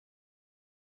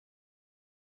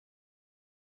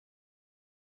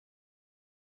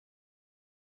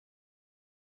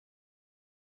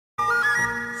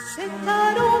C'est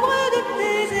à l'ombre de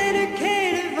tes ailes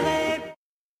qu'est le vrai.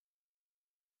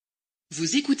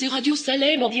 Vous écoutez Radio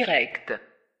Salem en direct.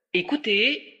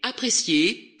 Écoutez,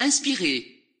 appréciez, inspirez.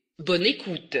 Bonne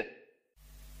écoute.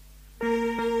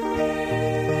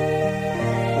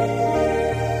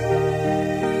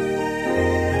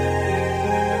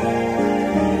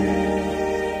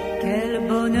 Quel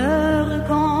bonheur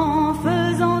qu'en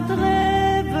faisant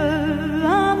rêve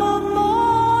un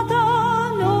moment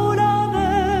à nos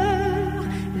labeurs,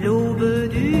 l'aube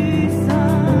du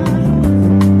Saint-Jour.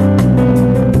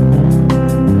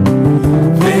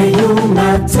 Veille au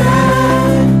matin,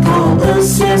 quand un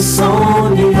ciel sans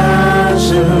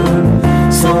nuage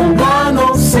semble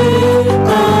annoncer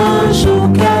un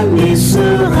jour calme et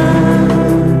serein.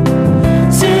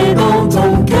 C'est dans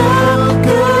ton cœur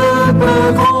que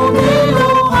peut gronder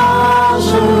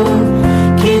l'orage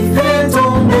qui fait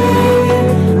tomber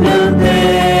le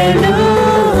pèlerin.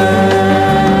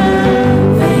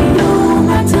 Veille au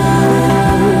matin,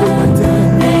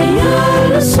 veille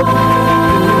le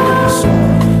soir,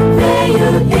 veille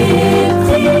et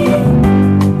prie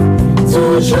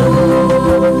toujours.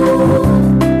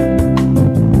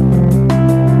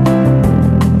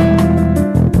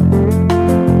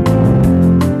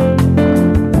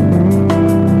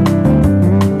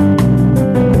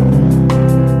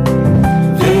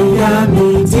 Veille à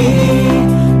midi,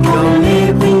 quand les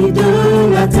bruits de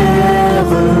la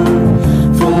terre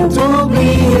font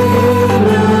oublier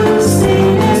le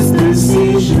céleste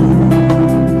séjour.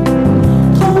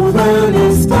 Trouve un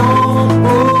instant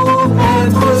pour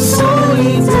être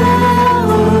solitaire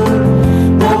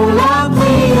dans la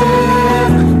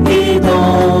prière et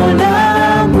dans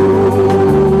l'amour.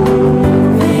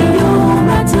 Veille au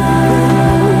matin,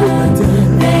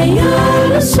 veille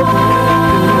le soir,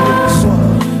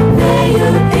 veille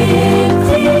et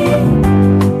prie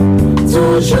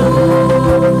toujours.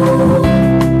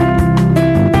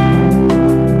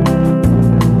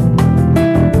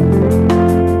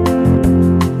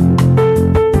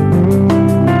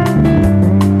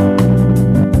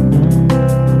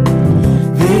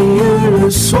 Veille le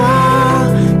soir,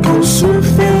 quand se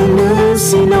fait le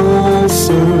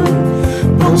silence,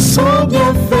 pense au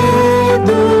bienfait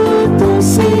de ton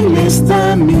céleste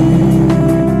ami.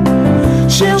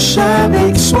 Cherche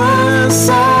avec soin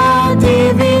sa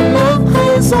divine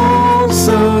présence,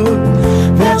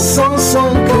 versant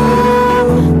son cœur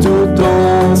tout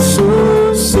en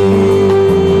souci.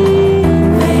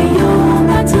 Veille au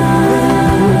matin,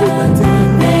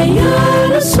 veille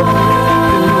le soir,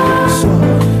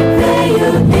 veille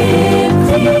et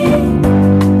prie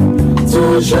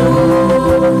toujours.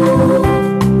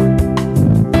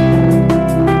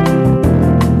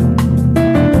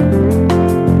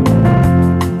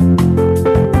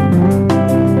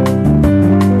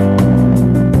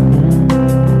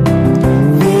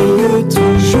 Veille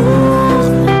toujours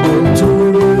en tout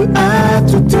lieu à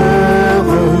toute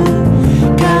heure,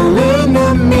 car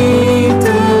l'ennemi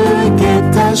te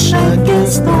guette à chaque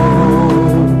instant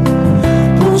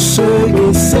pour se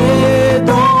glisser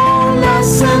dans la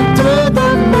sainte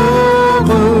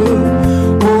demeure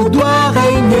où doit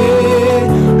régner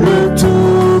le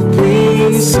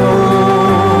Tout-Puissant.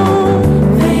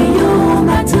 Veille au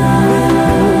matin,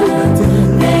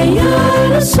 veille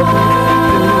le soir,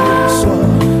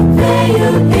 veille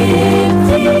et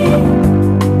prie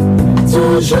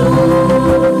toujours.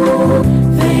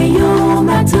 Veille au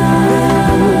matin,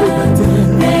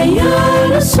 veille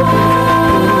le soir,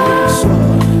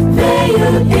 veille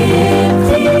et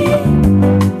prie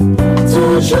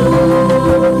toujours.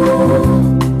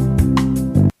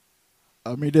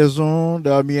 Amis des ondes,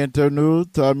 amis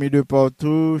internautes, amis de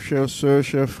partout, chers sœurs,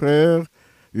 chers frères,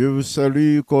 je vous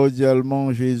salue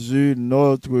cordialement Jésus,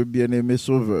 notre bien-aimé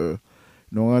Sauveur.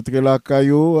 Nous rentrons la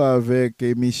caillou avec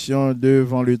émission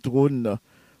Devant le trône.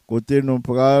 Côté nous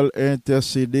pral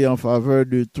intercéder en faveur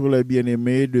de tous les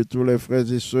bien-aimés, de tous les frères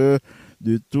et sœurs,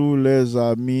 de tous les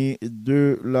amis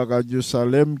de la Radio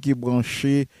Salem qui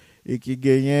branchaient et qui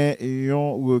gagnaient une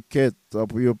requête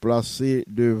pour y placer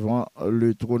devant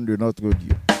le trône de notre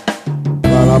Dieu.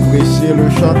 On va apprécier le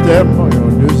chantème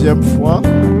une deuxième fois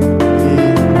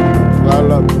et on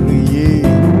va prier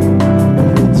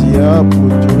pour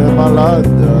tous les malades,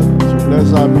 tous les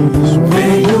amis qui sont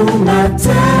Veille au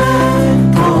matin,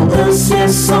 quand un ciel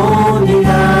sans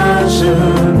nuage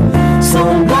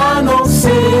semble annoncer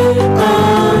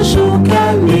un jour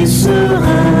calme et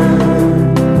serein.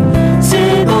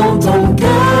 C'est dans ton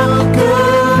cœur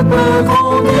que peut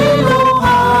gronder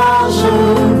l'orage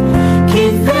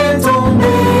qui fait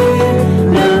tomber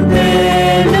le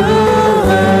pèlerin.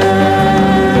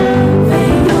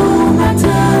 Veille au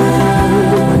matin,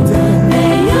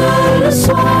 veille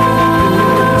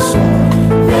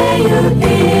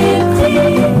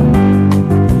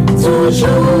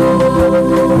Veille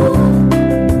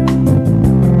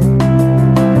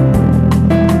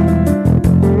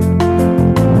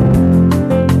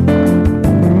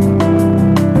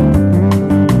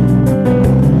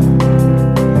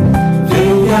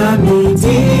à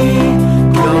midi,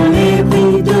 quand les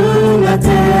bruits de la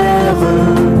terre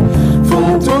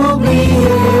font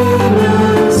oublier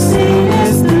le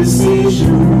céleste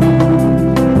séjour.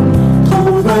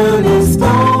 Trouve un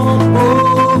instant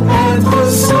pour être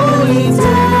solitaire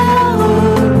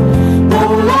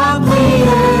dans la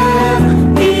prière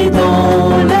et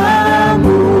dans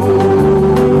l'amour.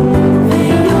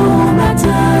 Veille au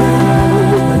matin,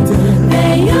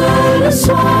 veille le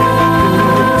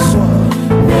soir,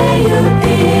 veille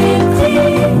et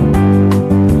prie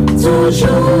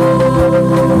toujours.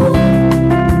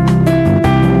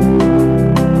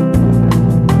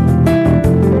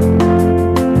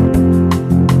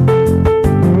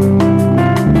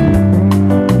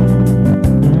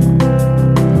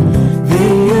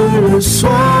 Veille le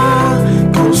soir,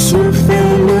 quand se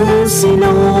fait le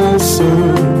silence,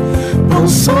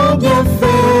 pense au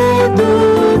bienfait de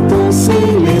ton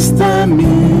céleste ami.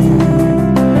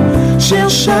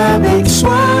 Cherche avec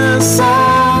soin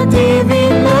sa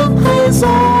divine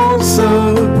présence,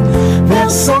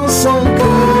 versant son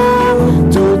cœur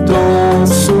tout en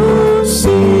souci.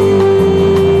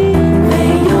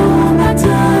 Veille au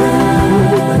matin,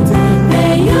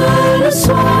 veille le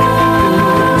soir,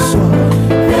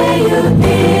 veille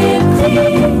et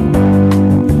prie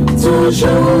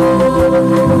toujours.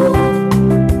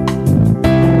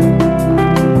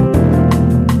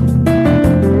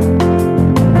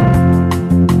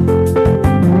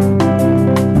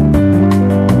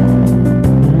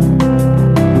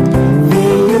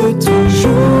 Veille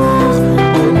toujours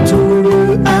en tout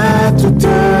lieu, à toute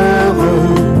heure,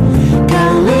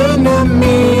 car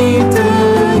l'ennemi te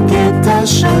guette à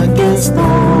chaque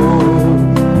instant.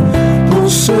 Pour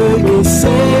se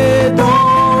glisser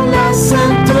dans la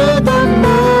sainte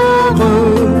demeure,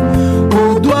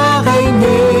 où doit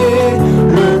régner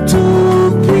le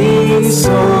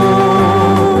Tout-Puissant.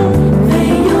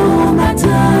 Veille au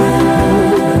matin,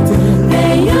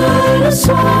 veille le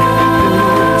soir,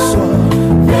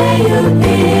 veille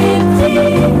et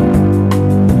prie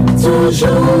toujours.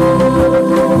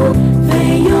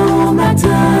 Veille au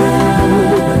matin,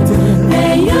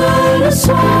 veille le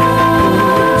soir,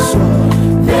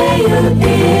 veille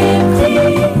et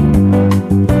prie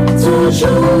toujours.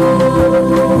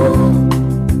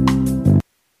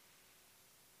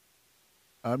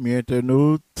 Amis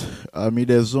internautes, amis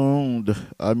des ondes,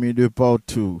 amis de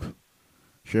partout,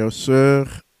 chères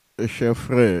sœurs et chers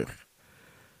frères,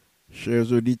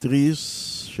 chères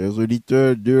auditrices, chers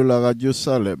auditeurs de la radio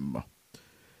Salem,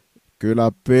 que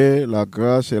la paix, la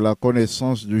grâce et la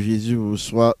connaissance de Jésus vous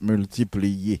soient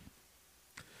multipliées.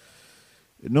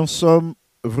 Nous sommes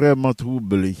vraiment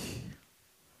troublés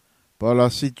par la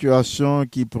situation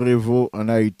qui prévaut en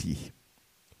Haïti.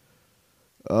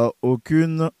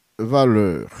 Aucune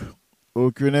valeur,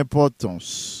 aucune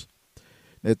importance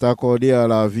n'est accordée à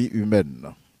la vie humaine.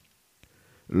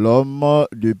 L'homme,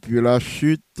 depuis la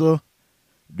chute,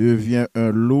 devient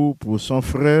un loup pour son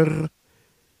frère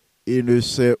et ne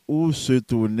sait où se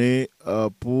tourner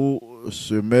pour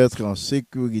se mettre en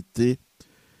sécurité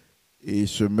et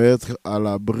se mettre à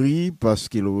l'abri parce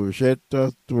qu'il rejette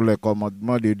tous les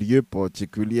commandements de Dieu,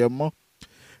 particulièrement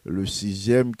le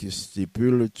 6e qui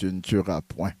stipule « Tu ne tueras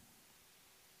point ».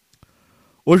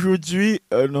 Aujourd'hui,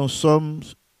 nous sommes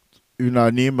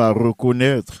unanimes à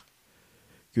reconnaître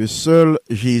que seul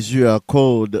Jésus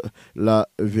accorde la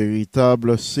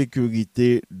véritable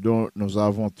sécurité dont nous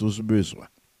avons tous besoin.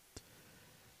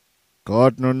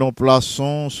 Quand nous nous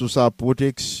plaçons sous sa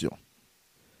protection,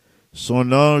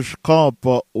 son ange campe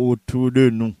autour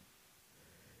de nous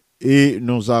et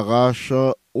nous arrache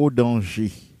au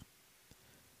danger.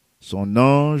 Son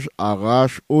ange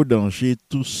arrache au danger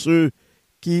tous ceux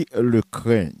qui le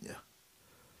craignent.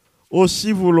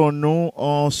 Aussi voulons-nous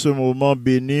en ce moment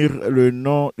bénir le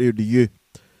nom de Dieu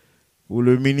pour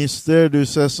le ministère de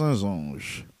ses saints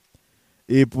anges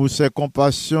et pour ses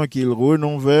compassions qu'il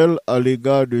renouvelle à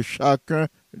l'égard de chacun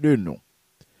de nous.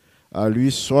 À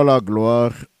lui soit la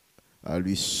gloire, à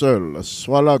lui seul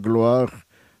soit la gloire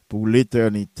pour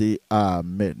l'éternité.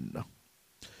 Amen.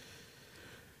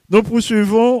 Nous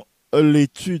poursuivons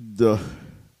l'étude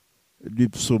du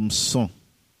psaume 100.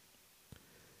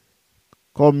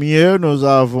 Comme hier, nous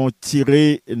avons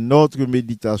tiré notre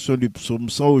méditation du psaume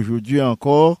 100. Aujourd'hui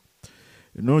encore,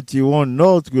 nous tirons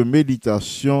notre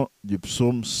méditation du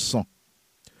psaume 100.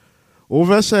 Au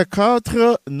verset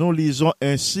 4, nous lisons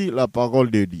ainsi la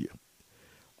parole de Dieu.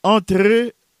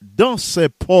 Entrez dans ses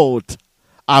portes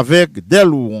avec des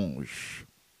louanges,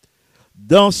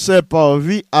 dans ses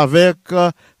parvis avec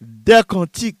des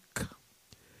cantiques.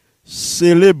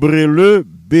 Célébrez-le,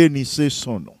 bénissez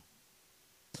son nom.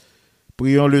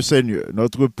 Prions le Seigneur.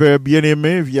 Notre Père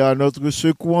bien-aimé, viens à notre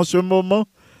secours en ce moment.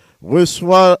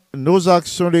 Reçois nos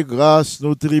actions de grâce,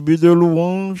 nos tribus de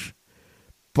louanges.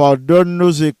 Pardonne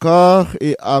nos écarts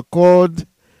et accorde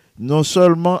non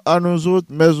seulement à nous autres,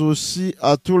 mais aussi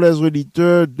à tous les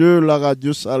auditeurs de la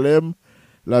Radio Salem,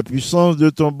 la puissance de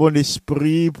ton bon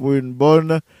esprit pour une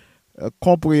bonne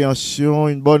compréhension,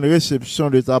 une bonne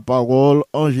réception de ta parole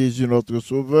en Jésus notre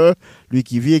Sauveur, lui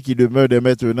qui vit et qui demeure dès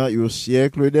maintenant et au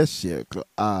siècle des siècles.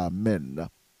 Amen.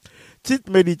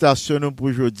 Petite méditation pour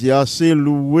aujourd'hui, c'est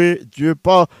louer Dieu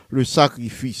par le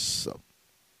sacrifice.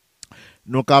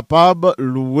 Nous capables de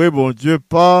louer bon Dieu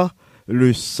par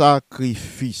le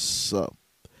sacrifice.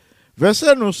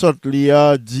 Verset nous sorte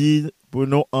là dit pour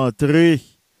nous entrer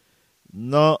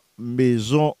dans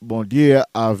maison bon Dieu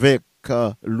avec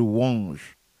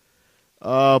louange.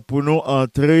 Pour nous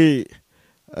entrer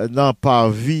dans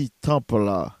parvis temple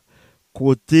là,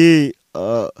 côté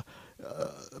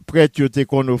prêtre te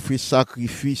qu'on offre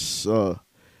sacrifice,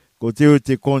 côté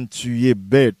te qu'on tuer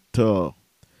bête,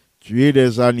 tuer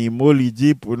des animaux, il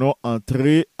dit pour nous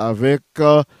entrer avec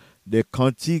des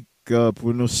cantiques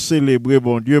pour nous célébrer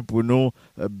bon Dieu, pour nous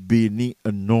bénir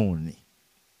non.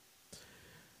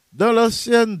 Dans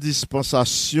l'ancienne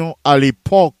dispensation, à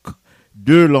l'époque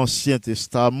de l'Ancien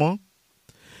Testament,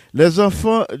 les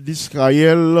enfants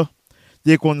d'Israël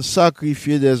étaient qu'on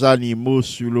sacrifier des animaux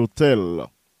sur l'autel.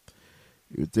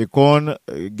 Ils étaient qu'on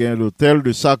gagne l'autel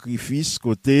de sacrifice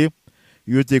côté,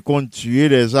 ils étaient qu'on tuer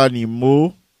des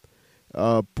animaux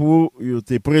pour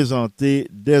te présenter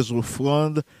des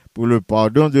offrandes pour le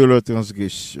pardon de leurs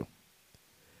transgressions.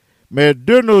 Mais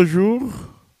de nos jours,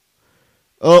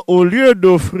 au lieu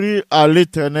d'offrir à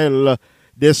l'Éternel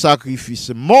des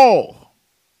sacrifices morts,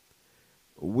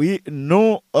 oui,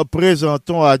 nous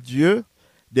présentons à Dieu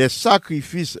des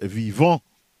sacrifices vivants.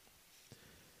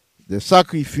 Des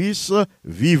sacrifices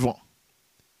vivants.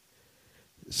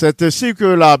 C'est ainsi que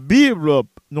la Bible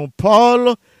nous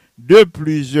parle de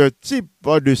plusieurs types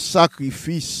de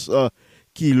sacrifices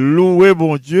qui louent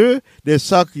bon Dieu, des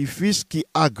sacrifices qui sont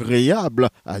agréables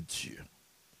à Dieu.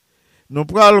 Nous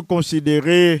pourrons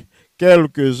considérer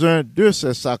quelques-uns de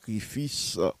ces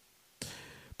sacrifices.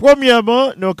 Premièrement,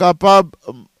 nous sommes capables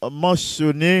de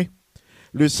mentionner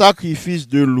le sacrifice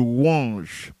de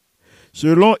louange.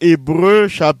 Selon Hébreux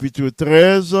chapitre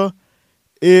 13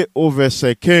 et au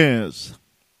verset 15.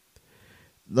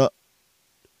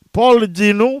 Paul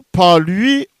dit nous, par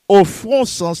lui, offrons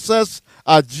sans cesse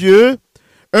à Dieu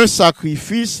un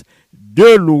sacrifice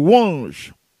de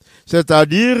louange,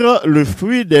 c'est-à-dire le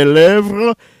fruit des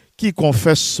lèvres qui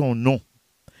confessent son nom.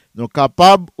 Nous sommes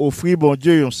capables d'offrir bon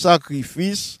Dieu un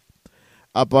sacrifice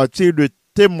à partir de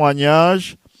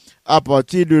témoignages, à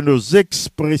partir de nos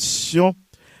expressions,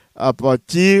 à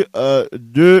partir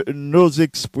de nos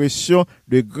expressions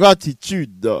de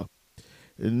gratitude.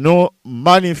 Nous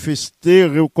manifester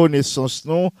reconnaissance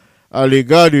non à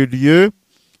l'égard de Dieu,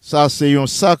 ça c'est un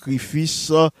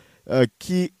sacrifice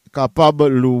qui est capable de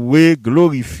louer,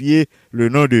 glorifier le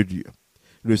nom de Dieu.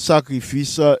 Le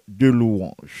sacrifice de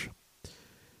louange.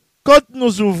 Quand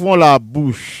nous ouvrons la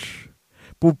bouche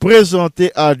pour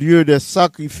présenter à Dieu des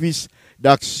sacrifices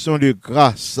d'action de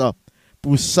grâce,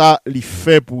 pour ça, il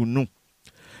fait pour nous.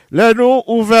 Là, nous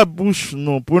ouvrons bouche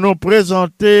nous pour nous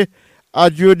présenter à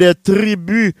Dieu des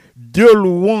tribus de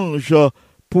louange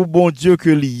pour bon Dieu que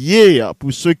l'y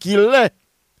pour ce qu'il est.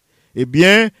 Eh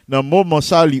bien, dans le moment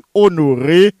ça, il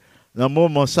honoré, dans le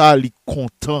moment ça, il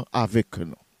content avec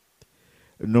nous.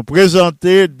 Nous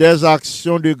présenter des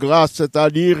actions de grâce,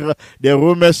 c'est-à-dire des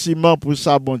remerciements pour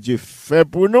ça, bon Dieu fait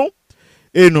pour nous,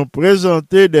 et nous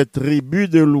présenter des tribus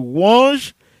de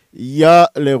louange. Il y a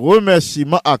les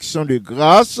remerciements, actions de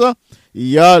grâce, il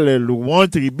y a les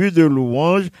louanges, tribus de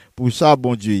louange, pour ça,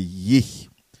 bon Dieu,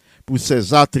 pour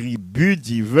ces attributs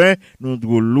divins, nous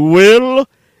devons louer,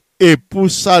 et pour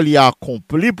ça, il a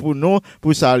accompli pour nous,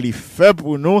 pour ça, il fait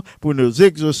pour nous, pour nos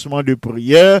exaucements de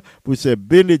prière, pour ces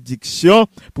bénédictions,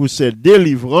 pour ces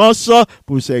délivrances,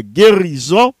 pour ces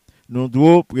guérisons, nous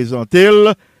devons présenter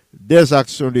des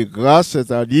actions de grâce,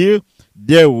 c'est-à-dire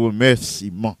des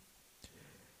remerciements.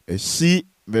 Et si,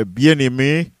 mes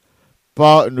bien-aimés,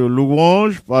 par nos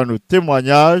louanges, par nos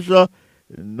témoignages,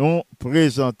 nous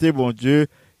présenter, bon Dieu,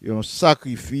 un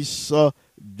sacrifice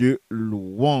de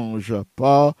louange.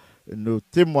 Par nos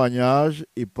témoignages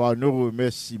et par nos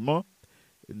remerciements,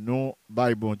 nous,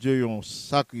 bon Dieu, un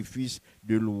sacrifice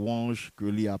de louange que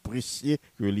l'y apprécie,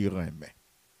 que l'y remet.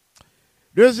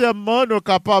 Deuxièmement, nous sommes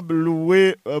capables de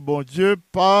louer bon Dieu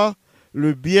par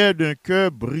le biais d'un cœur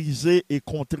brisé et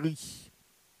contrit.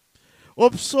 Au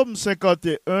psaume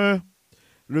 51,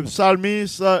 le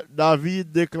psalmiste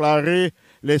David déclarait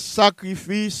les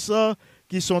sacrifices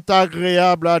qui sont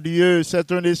agréables à Dieu.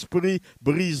 C'est un esprit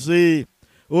brisé.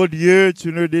 Ô Dieu,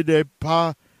 tu ne dédaies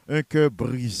pas un cœur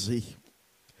brisé.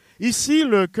 Ici,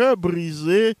 le cœur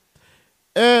brisé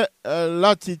est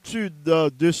l'attitude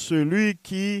de celui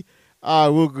qui a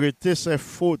regretté ses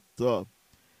fautes,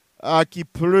 qui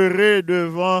pleurait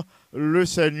devant le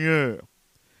Seigneur.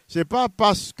 Ce n'est pas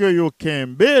parce que yo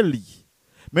kembe li,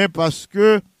 mais parce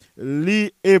que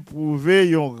li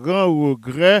éprouvé un grand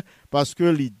regret, parce que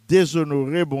li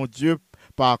déshonoré bon Dieu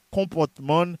par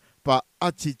comportement, par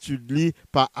attitude li,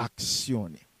 par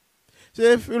action.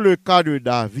 C'est le cas de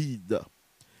David.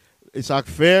 Et ça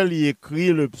fait, il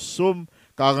écrit le psaume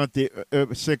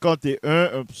 51,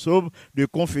 un psaume de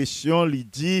confession, il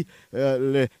dit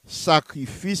le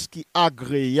sacrifice qui est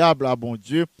agréable à bon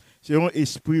Dieu, c'est un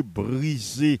esprit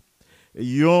brisé.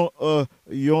 Un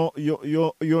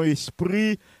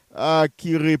esprit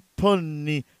qui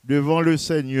répond devant le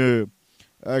Seigneur,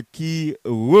 qui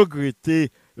regrettait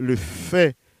le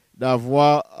fait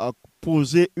d'avoir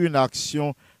posé une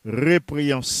action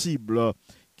répréhensible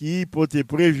qui portait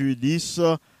préjudice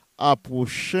à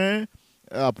prochaine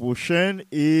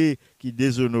et qui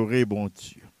déshonorait bon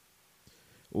Dieu.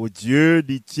 Ô Dieu,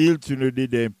 dit-il, tu ne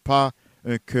dédaignes pas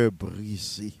un cœur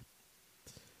brisé.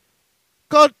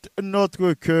 Quand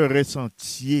notre cœur est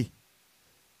entier,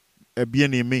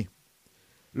 bien-aimé,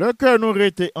 le cœur nous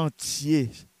était entier,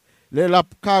 il a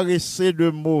caressé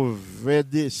de mauvais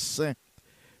desseins,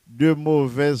 de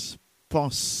mauvaises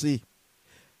pensées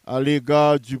à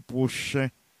l'égard du prochain,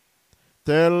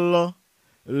 tels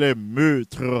les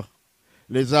meurtres,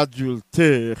 les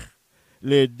adultères,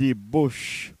 les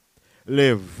débauches,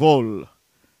 les vols,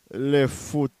 les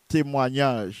faux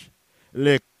témoignages,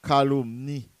 les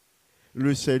calomnies.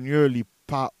 Le Seigneur n'est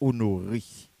pas honoré.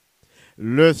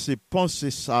 C'est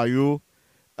pensées ça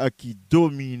qui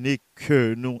domine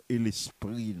que nous et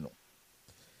l'esprit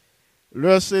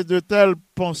nous. C'est de telles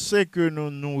pensées que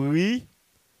nous nourrit,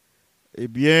 eh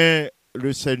bien,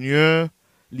 le Seigneur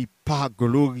n'est pas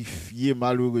glorifié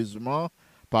malheureusement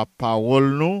par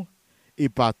parole non et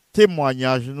par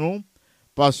témoignage non,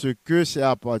 parce que c'est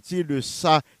à partir de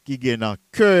ça qui gagne dans le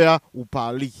cœur ou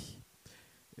parler.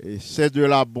 Et c'est de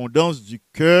l'abondance du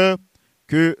cœur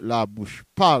que la bouche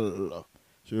parle,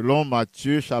 selon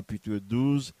Matthieu chapitre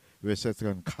 12, verset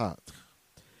 34.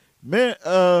 Mais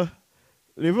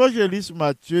l'évangéliste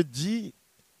Matthieu dit,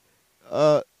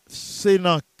 c'est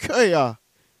dans le cœur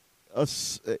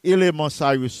élément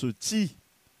ça y sorti,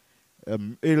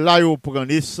 et là il prend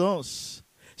naissance.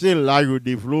 C'est là il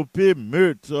développe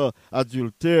meurtre,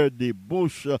 adultère,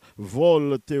 débauche,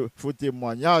 vol, faux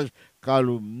témoignage,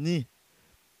 calomnie.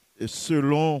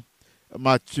 Selon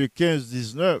Matthieu 15,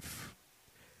 19,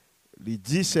 il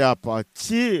dit c'est à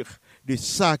partir de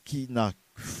ça qui n'a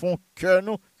font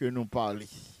que nous parlons.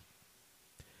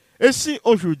 Et si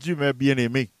aujourd'hui, mes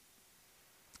bien-aimés,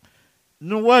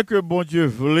 nous voyons que bon Dieu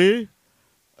voulait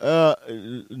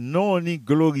non ni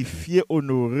glorifier,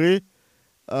 honorer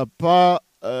par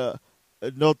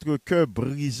notre cœur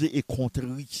brisé et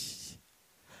contrit.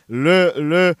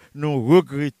 Nous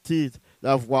regretter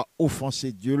d'avoir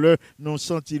offensé Dieu, nous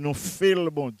sentir nous fait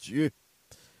le bon Dieu,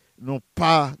 non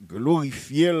pas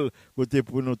glorifier le côté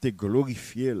pour nous te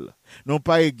glorifier, non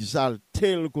pas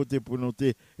exalter le côté pour nous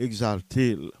te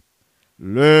exalter.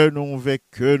 Nous avec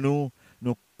que nous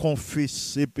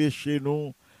confesser péché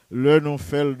nous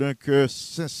fait d'un cœur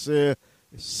sincère,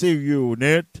 sérieux,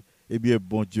 honnête, eh bien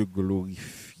bon Dieu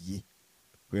glorifié,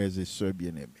 frères et sœurs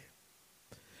bien-aimés.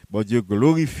 Bon Dieu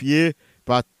glorifié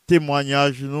par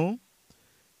témoignage nous,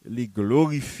 les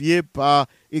glorifié par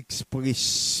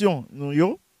expression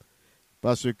nous,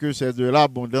 parce que c'est de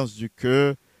l'abondance du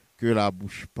cœur que la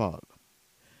bouche parle.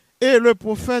 Et le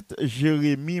prophète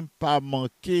Jérémie pas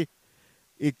manqué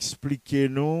expliquer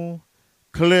nous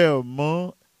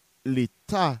clairement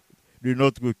l'état de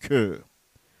notre cœur,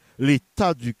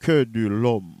 l'état du cœur de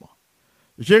l'homme.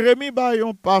 Jérémie a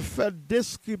une parfaite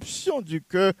description du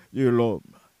cœur de l'homme.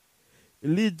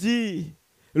 Il dit,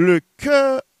 le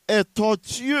cœur est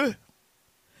tortueux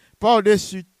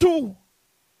par-dessus tout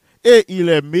et il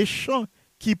est méchant,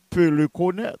 qui peut le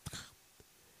connaître.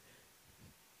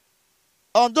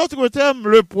 En d'autres termes,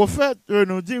 le prophète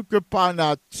nous dit que par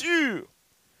nature,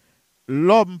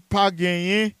 l'homme pas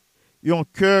gagné un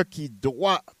cœur qui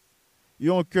droit,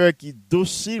 un cœur qui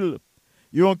docile,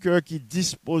 un cœur qui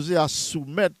disposé à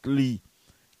soumettre lui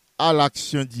à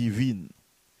l'action divine.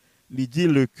 il dit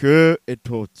le cœur est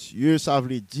tortueux, ça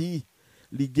veut dire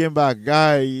li gen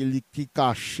bagay li qui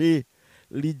caché,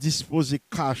 li disposé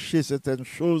cacher certaines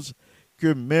choses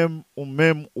que même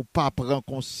ou pas prend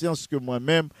conscience que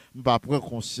moi-même pas prend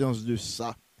conscience de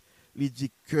ça. Il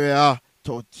dit cœur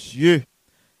tortueux,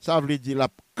 ça veut dire la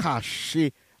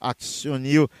cacher action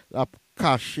yo, la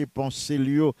cacher pensée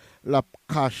yo, la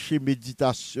cacher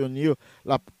méditation yo,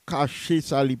 la cacher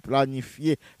ça li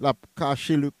planifier, la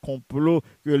cacher le complot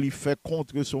que li fait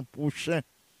contre son prochain.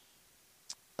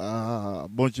 Ah,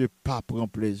 bon Dieu pas prend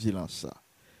plaisir dans ça.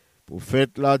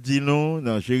 Prophète là dit nous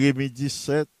dans Jérémie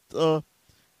 17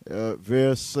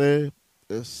 verset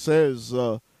 16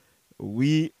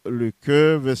 oui, le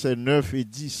cœur, verset 9 et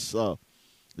 10.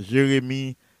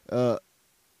 Jérémie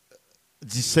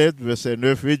 17, verset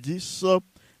 9 et 10.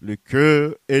 Le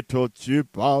cœur est tortueux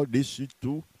par-dessus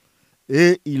tout,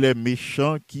 et il est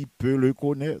méchant, qui peut le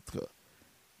connaître.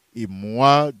 Et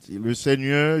moi, dit le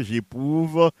Seigneur,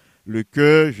 j'éprouve le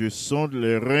cœur, je sonde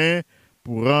les reins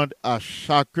pour rendre à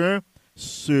chacun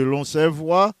selon ses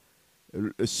voies,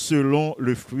 selon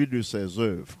le fruit de ses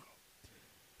œuvres.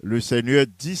 Le Seigneur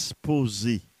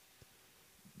disposé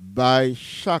by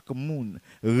chaque monde,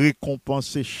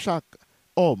 récompenser chaque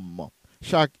homme,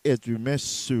 chaque être humain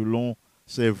selon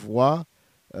ses voies,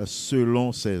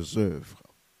 selon ses œuvres.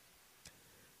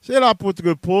 C'est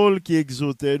l'apôtre Paul qui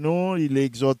exhortait nous, il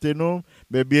exhortait nous,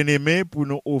 mais bien aimé, pour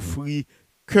nous offrir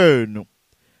cœur nous,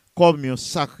 comme un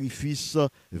sacrifice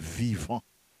vivant.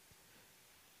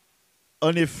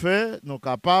 En effet, nous sommes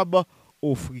capables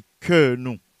d'offrir cœur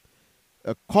nous,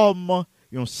 comme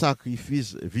un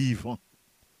sacrifice vivant.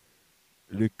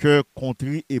 Le cœur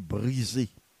contrit et brisé.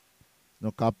 Nous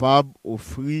sommes capables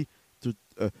d'offrir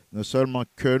non seulement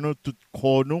cœur nous, tout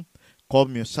corps nous,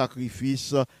 comme un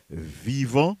sacrifice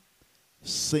vivant,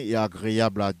 saint et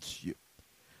agréable à Dieu.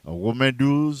 En Romains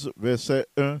 12, verset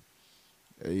 1,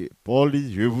 Paul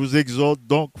dit, je vous exhorte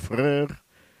donc, frères,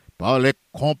 par les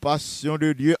compassions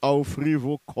de Dieu, à offrir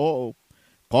vos corps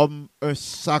comme un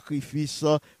sacrifice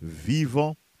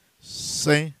vivant,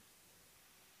 saint,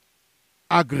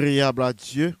 agréable à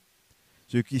Dieu,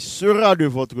 ce qui sera de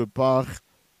votre part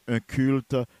un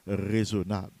culte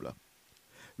raisonnable.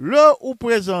 Là où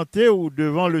présentez ou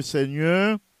devant le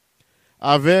Seigneur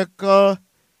avec un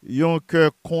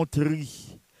cœur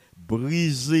contrit,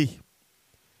 brisé,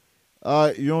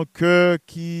 un cœur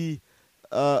qui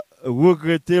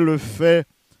regrettait le fait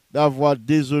d'avoir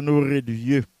déshonoré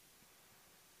Dieu,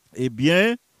 eh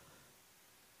bien,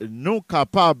 nous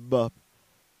capables de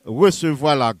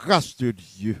recevoir la grâce de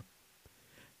Dieu,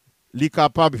 les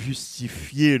capables de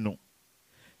justifier nous.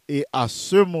 Et à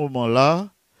ce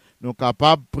moment-là, nous sommes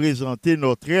capables de présenter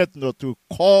notre être, notre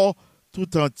corps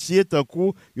tout entier, tant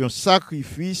qu'un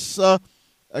sacrifice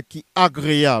qui est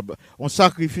agréable, un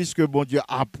sacrifice que bon Dieu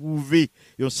a approuvé,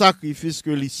 un sacrifice que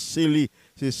les scellé.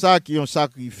 C'est ça qui est un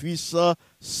sacrifice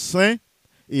saint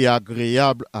et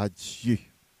agréable à Dieu.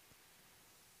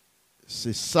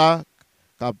 C'est ça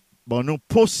qui a une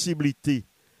possibilité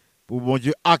pour bon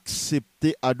Dieu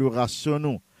accepter l'adoration,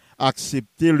 nous,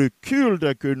 accepter le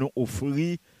culte que nous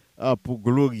offrons pour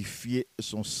glorifier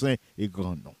son saint et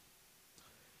grand nom.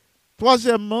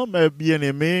 Troisièmement, mes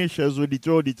bien-aimés, chers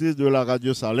auditeurs, auditrices de la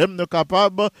Radio Salem, nous sommes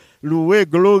capables de louer,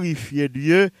 glorifier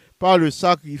Dieu par le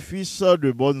sacrifice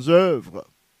de bonnes œuvres.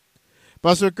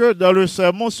 Parce que dans le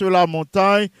sermon sur la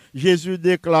montagne, Jésus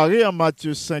déclarait en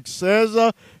Matthieu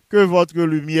 5,16 que votre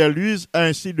lumière luise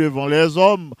ainsi devant les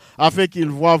hommes, afin qu'ils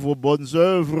voient vos bonnes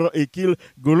œuvres et qu'ils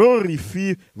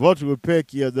glorifient votre Père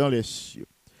qui est dans les cieux.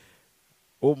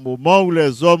 Au moment où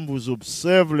les hommes vous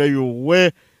observent, les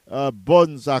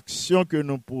bonnes actions que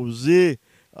nous posons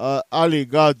à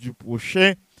l'égard du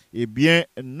prochain, eh bien,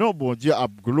 non, bon Dieu a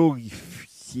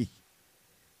glorifié,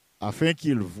 afin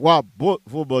qu'ils voient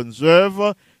vos bonnes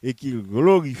œuvres et qu'ils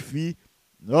glorifient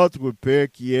notre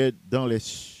Père qui est dans les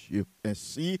cieux.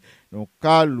 Ainsi, nous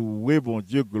qu'à louer, bon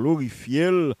Dieu, glorifier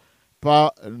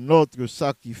par notre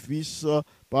sacrifice,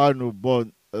 par nos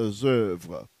bonnes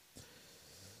œuvres.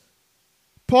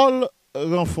 Paul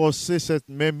renforçait cette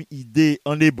même idée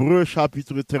en Hébreux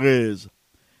chapitre 13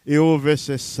 et au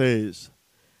verset 16.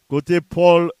 Côté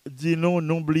Paul dit non,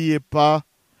 n'oubliez pas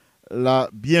la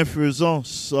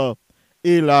bienfaisance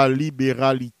et la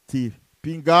libéralité.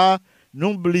 Pinga,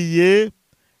 n'oubliez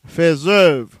fais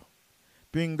œuvre.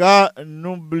 Pinga,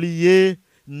 n'oubliez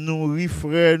nourrir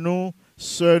frère nous,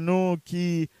 sœur nous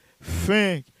qui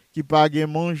faim, qui pas gain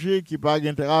manger, qui pas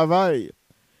gain travail.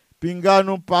 Pinga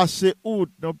nous passer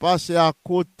outre, nous passer à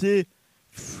côté,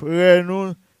 frère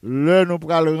nous, là nous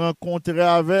pourrons le rencontrer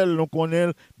avec elle, nous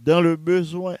connaît dans le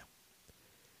besoin.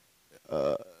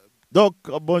 Donc,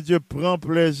 bon Dieu prend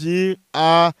plaisir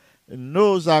à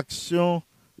nos actions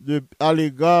à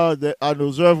l'égard à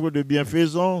nos œuvres de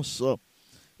bienfaisance.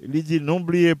 Il dit,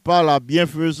 n'oubliez pas la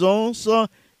bienfaisance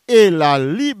et la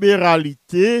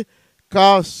libéralité,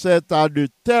 car c'est à de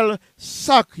tels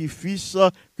sacrifices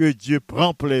que Dieu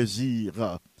prend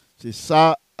plaisir. C'est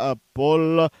ça,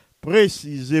 Paul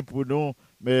précisé pour nous,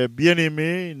 mais bien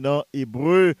aimés, dans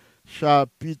Hébreux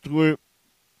chapitre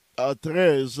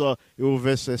 13 et au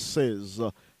verset 16.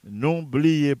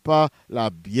 N'oubliez pas la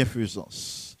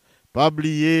bienfaisance. Pas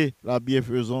oublier la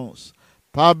bienfaisance.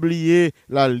 Pas oublier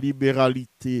la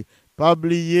libéralité. Pas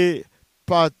oublier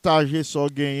partager son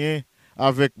gain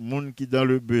avec le monde qui est dans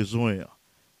le besoin.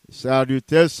 C'est à de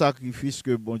tels sacrifices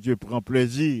que bon Dieu prend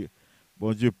plaisir.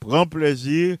 Bon Dieu prend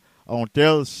plaisir en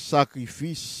tel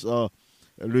sacrifice,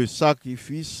 le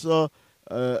sacrifice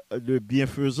de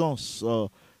bienfaisance,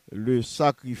 le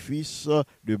sacrifice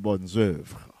de bonnes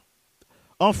œuvres.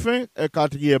 Enfin,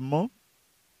 quatrièmement,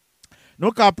 nous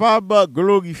sommes capables de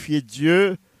glorifier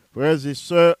Dieu, frères et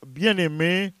sœurs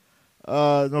bien-aimés, nous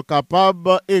sommes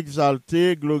capables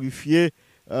d'exalter, glorifier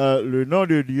le nom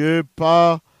de Dieu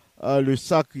par le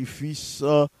sacrifice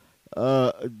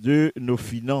de nos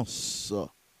finances.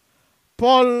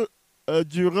 Paul,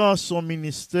 durant son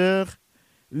ministère,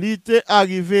 il était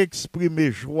arrivé à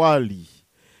exprimer joie,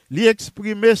 il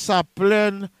exprimait sa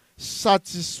pleine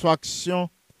satisfaction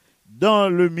dans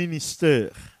le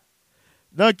ministère.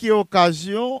 Dans quelle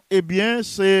occasion? Eh bien,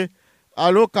 c'est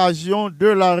à l'occasion de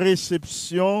la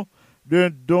réception d'un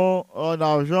don en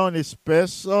argent, en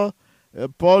espèces.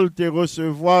 Paul te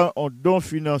recevoir un don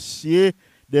financier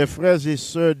des frères et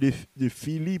sœurs de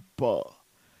Philippe.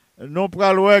 Non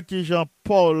pas loin que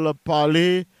Jean-Paul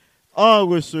parlait en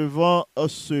recevant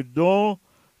ce don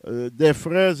des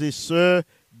frères et sœurs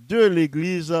de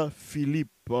l'église Philippe.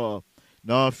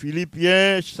 Dans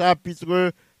Philippiens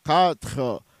chapitre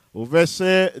 4, au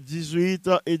verset 18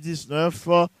 et 19,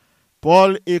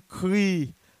 Paul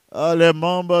écrit à les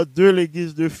membres de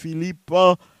l'église de Philippe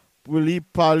pour lui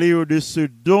parler de ce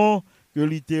don que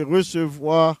lui te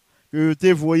recevoir, que te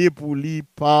voyé pour lui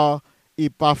par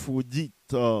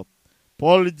Épaphrodite.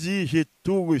 Paul dit, j'ai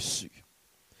tout reçu.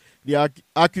 Il a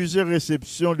accusé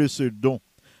réception de ce don.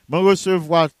 Mais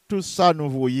recevoir tout ça, nous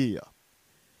voyons.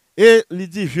 Et il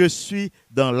dit, je suis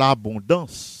dans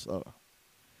l'abondance.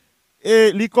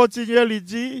 Et il continue, il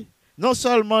dit, non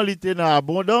seulement il était dans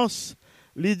l'abondance,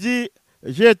 il dit,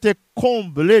 j'ai été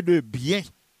comblé de biens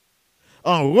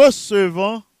en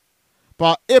recevant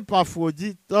par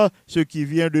Épaphrodite ce qui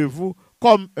vient de vous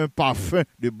comme un parfum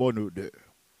de bonne odeur.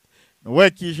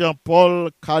 Ouais, qui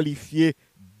Jean-Paul qualifié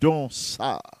don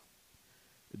ça.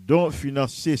 Don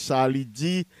financier, ça, il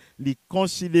dit, il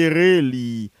considérait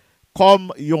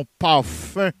comme un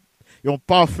parfum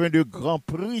de grand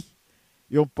prix,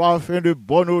 un parfum de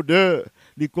bonne odeur,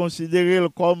 il considérait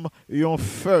comme un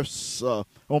first,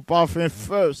 un parfum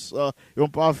first, un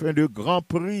parfum de grand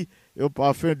prix, un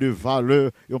parfum de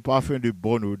valeur, un parfum de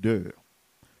bonne odeur.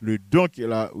 Le don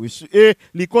qu'il a reçu. Et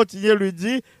il continue, lui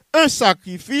dit, un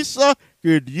sacrifice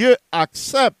que Dieu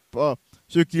accepte,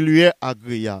 ce qui lui est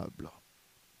agréable.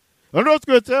 En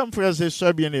d'autres termes, frères et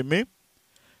sœurs bien-aimés,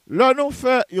 là nous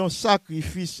faisons un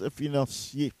sacrifice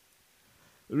financier.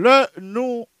 Là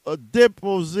nous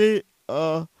déposer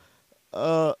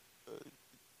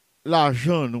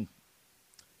l'argent nous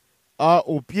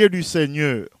au pied du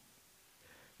Seigneur.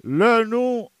 Là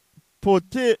nous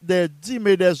porter des dîmes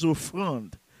et des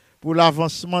offrandes pour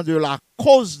l'avancement de la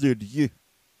cause de Dieu.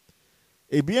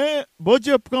 Eh bien, bon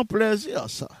Dieu prend plaisir à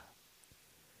ça.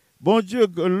 Bon Dieu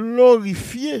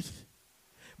glorifié.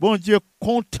 Bon Dieu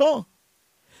content.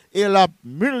 Et l'a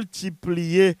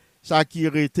multiplié ça qui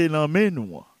était dans mes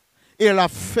nous. Et l'a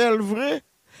fait le vrai.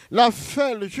 L'a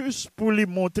fait juste pour lui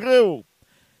montrer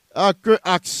que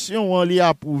action on lui a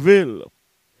approuvé.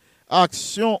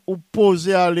 Action ou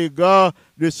posée à l'égard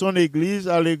de son église,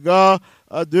 à l'égard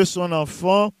de son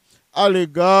enfant, à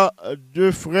l'égard de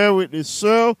frères et de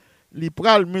sœurs, il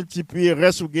pral multiplier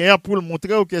reste ou gagnant pour le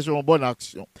montrer que c'est une bonne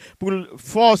action. Pour le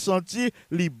faire sentir,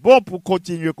 il bon pour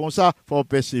continuer comme ça, faut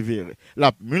persévérer.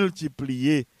 La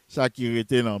multiplier ça qui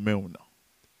était dans main.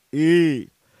 Et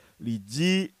il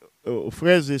dit aux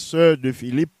frères et sœurs de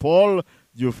Philippe, Paul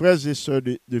dit aux frères et sœurs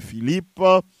de Philippe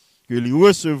que lui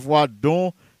recevoir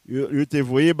don, il te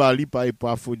voyé bali par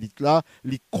Épaphrodite là,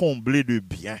 il comblé de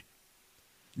biens.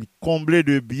 Il comblé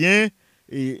de biens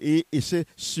et c'est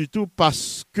surtout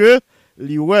parce que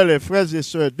les frères et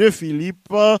sœurs de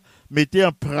Philippe mettaient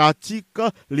en pratique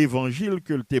l'évangile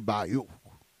que le tébaillot.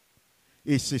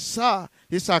 Et c'est ça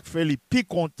qui fait les plus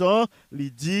content,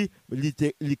 il dit,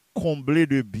 il comblé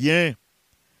de biens.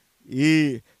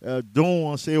 et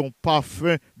dont c'est un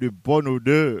parfum de bonne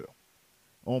odeur,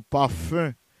 un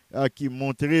parfum qui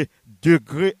montrait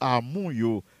degré amour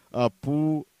yo,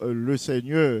 pour le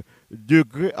Seigneur,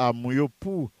 degré amour yo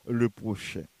pour le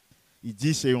prochain. Il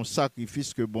dit c'est un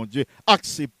sacrifice que bon Dieu a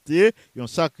accepté, un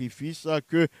sacrifice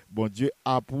que bon Dieu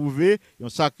a approuvé, un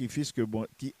sacrifice qui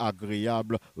est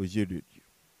agréable aux yeux de Dieu.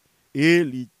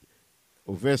 Et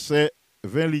au verset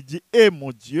 20, il dit,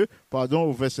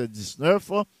 au verset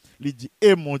 19, il dit,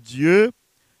 et mon Dieu,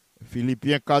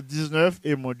 Philippiens 4, 19,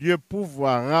 et mon Dieu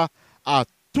pourvoira à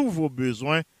tous vos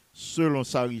besoins selon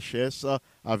sa richesse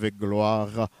avec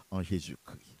gloire en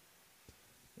Jésus-Christ.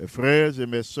 Mes frères et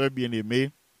mes sœurs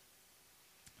bien-aimés,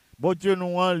 bon Dieu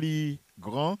nous en lit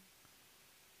grand,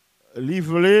 li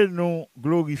voulait nous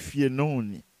glorifier non,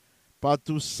 pas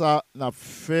tout ça n'a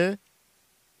fait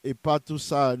et pas tout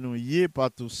ça nous y est, pas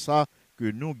tout ça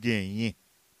que nous gagnons.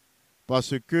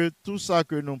 Parce que tout ça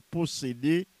que nous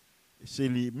possédons, c'est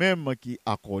lui-même qui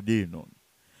accordé nous.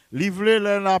 Li voulait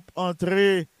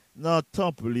entrer dans le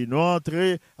temple, nous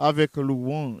entrer avec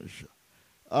louange.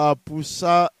 Pour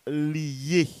ça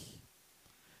lié.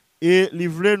 Et li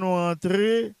voulait nous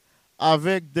entrer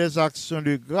avec des actions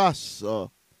de grâce,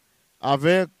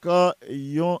 avec un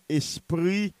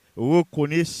esprit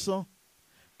reconnaissant,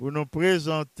 pour nous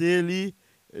présenter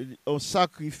un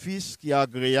sacrifice qui est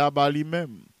agréable à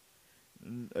lui-même.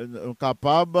 Nous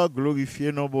capables de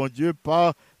glorifier nos bon Dieu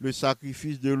par le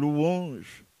sacrifice de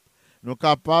louange. Nous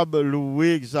capables de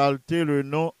louer, exalter le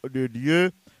nom de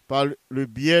Dieu par le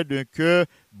biais d'un cœur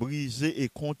brisé et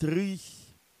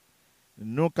contrit.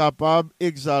 Nous capables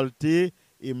d'exalter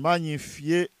et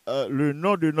magnifier le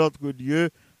nom de notre Dieu,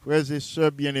 frères et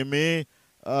sœurs bien-aimés,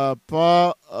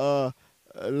 par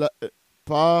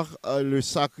le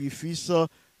sacrifice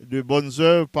de bonnes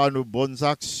œuvres, par nos bonnes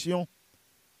actions.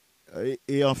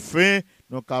 Et enfin,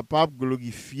 nous sommes capables de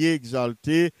glorifier,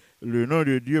 exalter le nom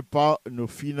de Dieu par nos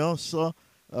finances,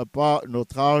 par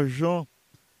notre argent.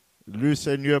 Le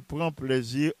Seigneur prend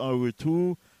plaisir en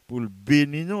retour pour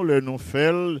bénir nous le nom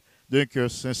fait d'un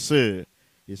cœur sincère.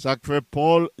 Et ça que fait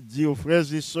Paul dit aux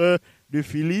frères et sœurs de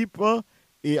Philippe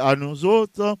et à nous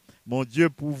autres, mon Dieu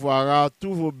pourvoira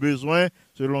tous vos besoins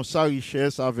selon sa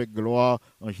richesse avec gloire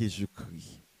en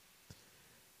Jésus-Christ.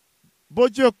 Bon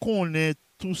Dieu connaît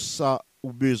tout ça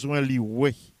ou besoin li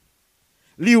ouais.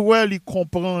 Li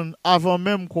comprendre avant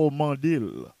même qu'on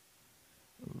demande.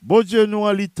 Bon Dieu nous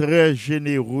est très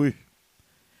généreux.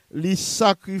 Li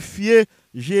sacrifier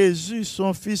Jésus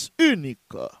son fils unique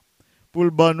pour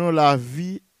le donner la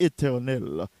vie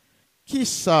éternelle. Qui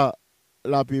ça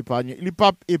la peut épargner? Il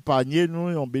pas épargner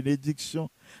nous en bénédiction.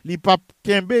 Il pas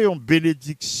kembe en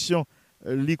bénédiction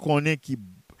li connaît qui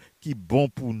bon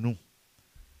pour nous.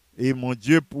 Et mon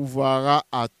Dieu pourvoira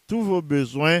à tous vos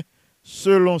besoins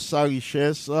selon sa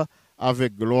richesse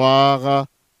avec gloire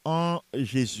en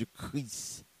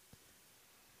Jésus-Christ.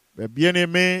 Mais bien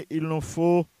aimé, il nous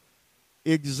faut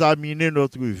examiner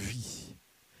notre vie.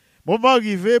 Moment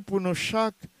arrivé pour nous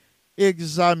chaque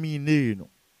examiner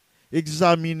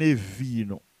vie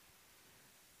nous.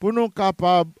 Pour nous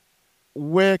capables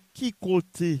ouais qui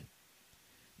côté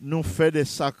nous fait des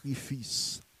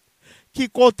sacrifices. Qui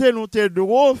côté nous te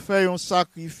droit faire un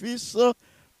sacrifice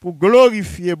pour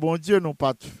glorifier bon Dieu non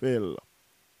pas de faire.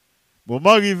 Moment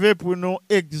arrivé pour nous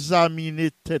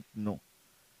examiner tête nous.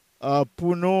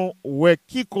 Pour nous ouais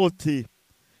qui côté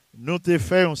nous te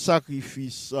fait un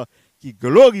sacrifice qui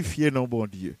glorifie nos bon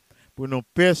Dieu pour nous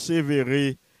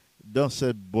persévérer dans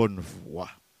cette bonne foi.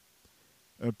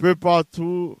 Un peu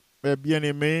partout, mes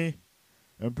bien-aimés,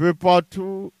 un peu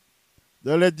partout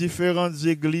dans les différentes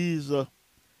églises,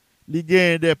 il y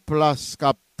a des places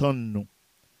captant nous.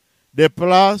 Des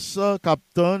places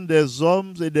captant des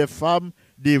hommes et des femmes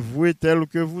dévoués tels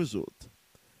que vous autres.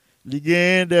 Il y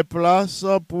a des places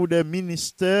pour des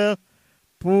ministères,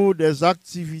 pour des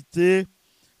activités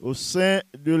au sein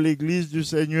de l'Église du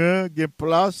Seigneur, des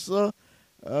places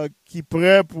qui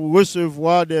prêts pour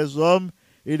recevoir des hommes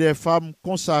et des femmes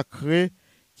consacrés,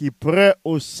 qui prêts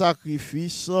au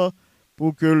sacrifice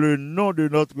pour que le nom de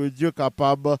notre Dieu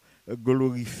capable de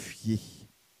glorifier.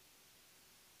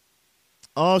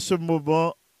 En ce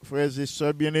moment, frères et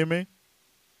sœurs bien-aimés,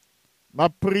 ma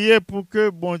prière pour que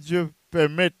bon Dieu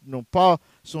permette, non pas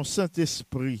son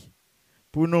Saint-Esprit,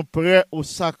 pour nous prêts au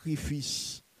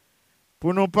sacrifice,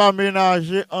 pour nous pas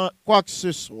ménager en quoi que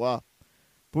ce soit,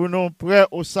 pour nous prêts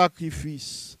au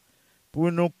sacrifice,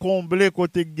 pour nous combler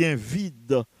côté gain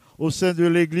vide au sein de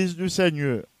l'Église du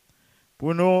Seigneur,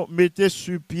 pour nous mettre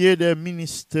sur pied des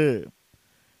ministères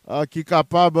qui sont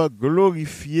capables de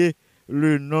glorifier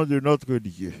le nom de notre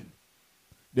Dieu.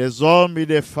 des hommes et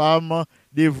des femmes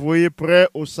dévoués, prêts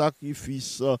au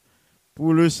sacrifice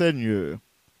pour le Seigneur,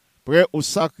 prêts au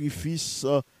sacrifice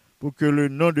pour que le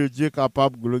nom de Dieu soit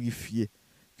capable de glorifier.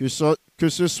 Que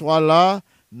ce soit là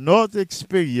notre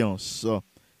expérience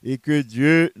et que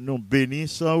Dieu nous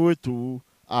bénisse en retour.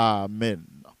 Amen.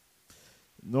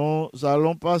 Nous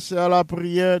allons passer à la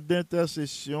prière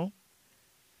d'intercession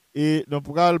et nous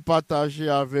pourrons partager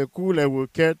avec vous les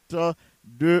requêtes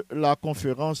de la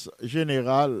conférence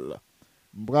générale.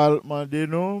 Nous allons demander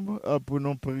pour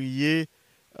nous prier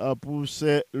pour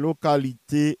ces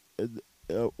localités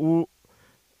où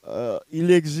il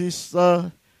existe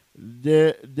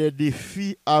des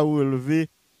défis à relever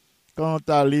quant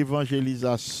à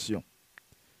l'évangélisation.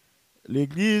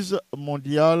 L'Église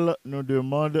mondiale nous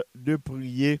demande de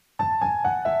prier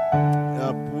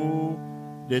pour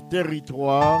des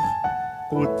territoires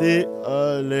côté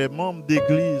les membres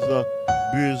d'Église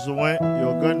besoin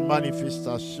d'une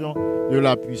manifestation de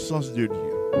la puissance de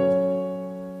Dieu.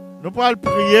 Nous pourrons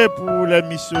prier pour les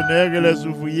missionnaires et les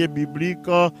ouvriers bibliques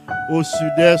au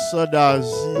sud-est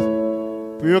d'Asie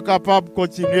pour être capables de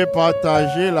continuer à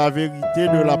partager la vérité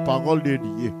de la parole de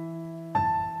Dieu.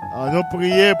 Nous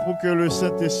prions pour que le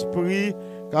Saint-Esprit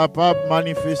capable de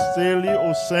manifester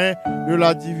au sein de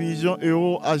la division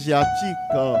euro-asiatique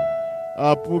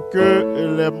pour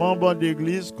que les membres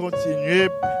d'Église continuent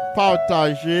à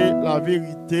partager la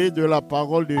vérité de la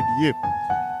parole de Dieu.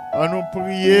 Nous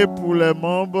prions pour les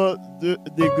membres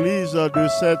d'Église de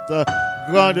cette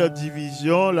grande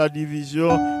division, la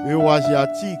division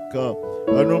euro-asiatique.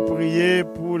 Nous prions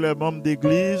pour les membres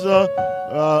d'Église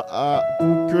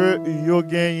pour qu'ils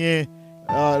gagnent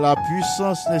la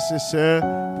puissance nécessaire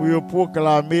pour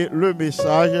proclamer le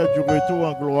message du retour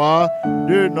en gloire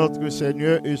de notre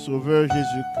Seigneur et Sauveur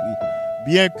Jésus-Christ.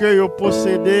 Bien qu'ils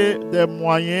possédent des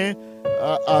moyens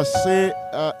assez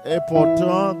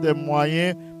importants, des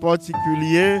moyens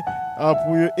particuliers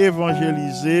pour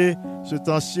évangéliser cet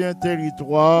ancien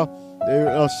territoire,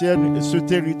 ce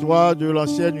territoire de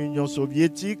l'ancienne Union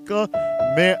soviétique,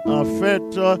 mais en fait,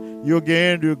 il y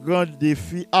a de grands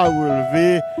défis à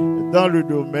relever dans le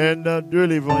domaine de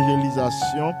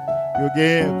l'évangélisation. Il y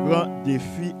a un grand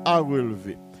défi à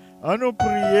relever. Nous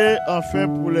prions enfin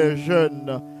pour les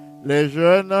jeunes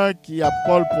qui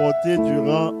apprennent porter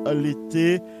durant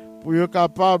l'été pour être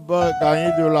capables de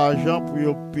gagner de l'argent pour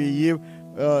payer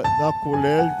dans le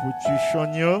collège pour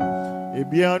tuition. Eh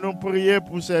bien, nous prions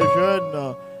pour ces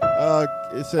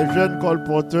jeunes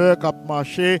colporteurs qui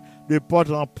marchent de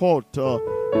porte en porte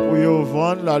pour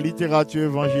vendre la littérature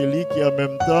évangélique et en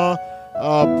même temps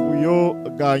pour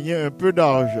gagner un peu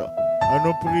d'argent.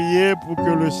 Nous prions pour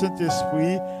que le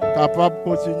Saint-Esprit soit capable de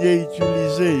continuer à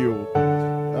utiliser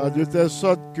de telle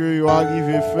sorte qu'ils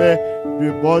arrivent à faire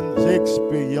de bonnes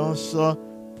expériences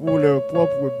pour leur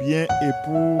propre bien et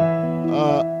pour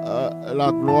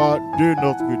la gloire de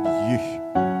notre Dieu.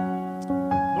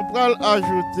 Nous allons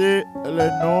ajouter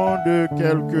les noms de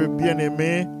quelques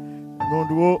bien-aimés. Nous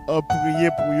devons prier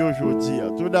pour eux aujourd'hui.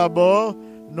 Tout d'abord,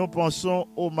 nous pensons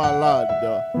aux malades.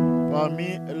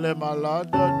 Parmi les malades,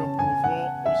 nous pouvons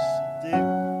citer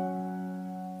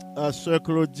Sœur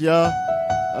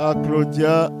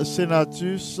Claudia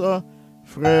Senatus,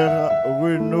 frère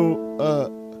Renaud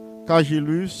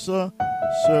Cagilus,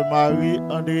 Sœur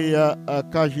Marie-Andrea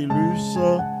Cagilus.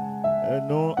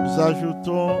 Nous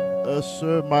ajoutons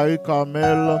Sœur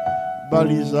Marie-Carmel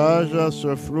Balisage,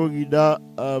 Sœur Florida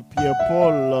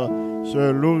Pierre-Paul,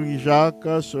 Sœur Laurie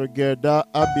Jacques, Sœur Gerda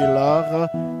Abélard,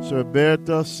 Sœur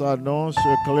Berthe Sanon,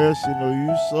 Sœur Claire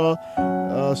Sinoïus,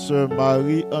 Sœur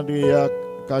Marie-Andrea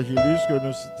Cagilus, que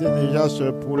nous citons déjà,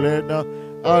 Sœur Pauline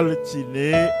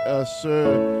Altiné, Sœur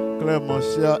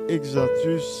Clémentia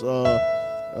Exantus.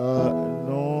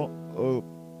 Nous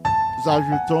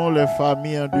ajoutons les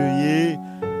familles endeuillées,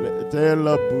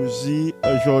 telles Bouzy,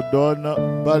 Jordan,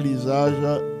 Balisage,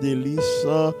 Délice.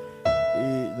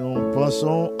 Et nous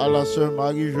pensons à la sœur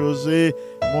Marie-Josée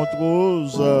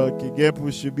Montrose qui vient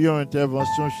pour subir une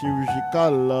intervention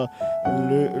chirurgicale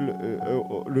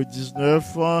le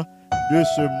 19 de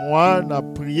ce mois. On a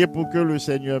prié pour que le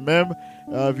Seigneur même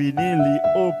vienne lui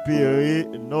opérer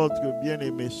notre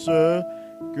bien-aimée sœur,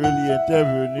 que lui est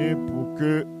intervenu pour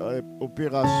que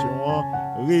l'opération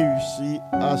réussisse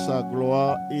à sa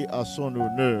gloire et à son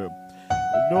honneur.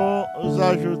 Nous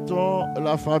ajoutons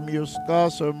la famille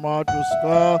Oscar, Sœur Marthe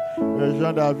Oscar,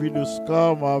 Jean-David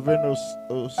Oscar, Marvin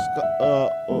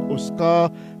Oscar,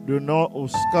 de nom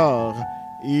Oscar,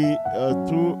 et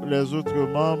tous les autres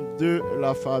membres de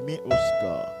la famille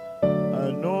Oscar.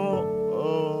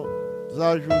 Nous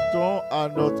ajoutons à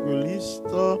notre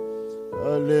liste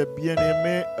les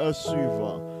bien-aimés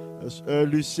suivants.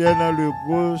 Lucienne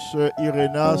Legault, sœur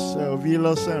Iréna Serville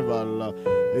Saint-Val.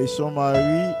 Et son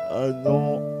mari,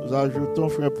 nous ajoutons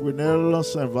frère Prunel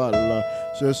Saint-Val,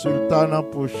 sœur Sultana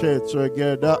Pochette, sœur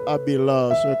Gerda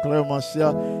Abela, sœur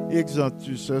Clémentia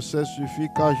Exantus, sœur Saint-Suffit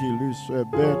Cagilus, sœur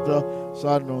Berthe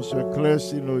Sanon, sœur Claire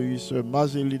Sinoïs, sœur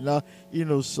Mazelina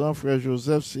Innocent, frère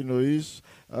Joseph Sinoïs,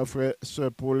 frère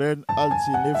sœur Pauline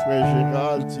Altiné, frère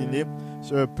Gérard Altiné,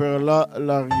 sœur Perla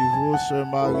Larivo, sœur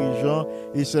Marie-Jean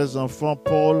et ses enfants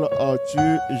Paul,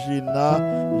 Arthur, Gina,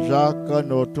 Jacques,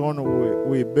 Norton,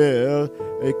 Weber,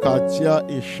 et Katia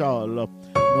et Charles.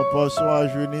 Nous passons à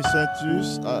Jeuni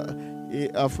Saintus et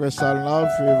à frère Salna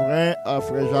Févrin, à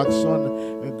frère Jackson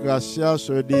Gracia,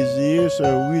 sœur Désir,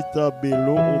 sœur Rita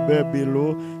Bello, Aubert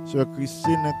Bello, sœur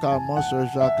Christine Caman, sœur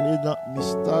Jacqueline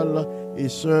Mistal et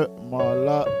sœur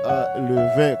Marla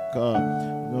Levesque.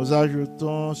 Nous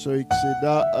ajoutons sœur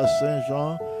Ixeda à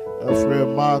Saint-Jean, frère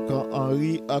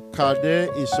Marc-Henri Cadet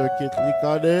et sœur Ketli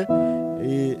Cadet,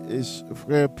 et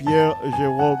frère Pierre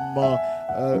Jérôme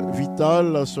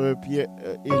Vital, sœur Pierre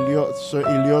Elliot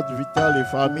Vital et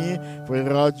famille,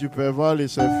 frère Duperval et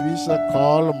ses fils,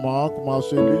 Carl, Marc,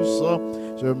 Marcellus,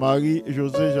 sœur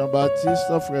Marie-José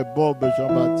Jean-Baptiste, frère Bob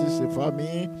Jean-Baptiste et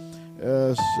famille,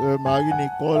 sœur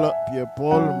Marie-Nicole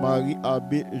Pierre-Paul,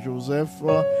 Marie-Abbé Joseph,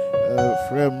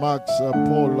 frère Max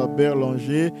Paul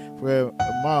Berlanger, frère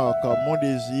Marc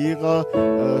Mondésir,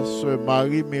 sœur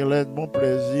Marie-Mélène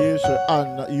Bonplaisir, sœur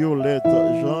Anne Yolette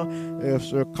Jean,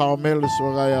 sœur Carmel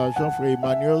Soraya Jean, frère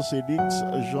Emmanuel Cédix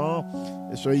Jean,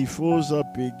 sœur Yphose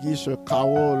Peggy, sœur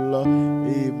Carole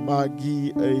et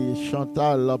Maggie et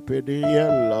Chantal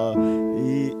Pédriel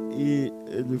et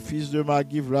le fils de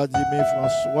Maggie Vladimir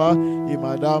François et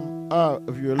madame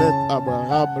Violette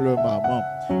Abraham le maman.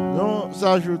 Nous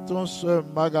ajoutons sœur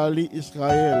Magali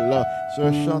Israël,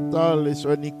 sœur Chantal et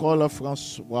sœur Nicole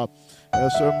François,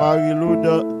 sœur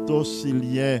Marie-Loude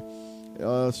Docilien,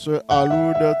 sœur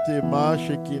Aloude Théma,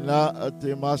 Shekina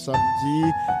Théma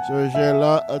Samedi, sœur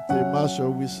Gela Théma, sœur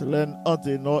Wislaine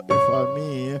Anténor et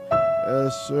famille,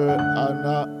 sœur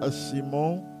Anna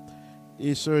Simon,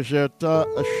 et sœur Gerta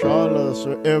Charles,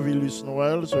 sœur Hervilus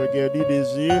Noël, sœur Gerdy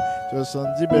Désir, sœur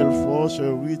Sandy Belfort,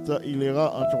 sœur Rita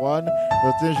Hilera Antoine,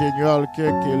 notre ingénieur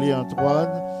Alker Kelly Antoine,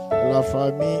 la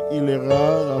famille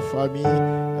Hilera, la famille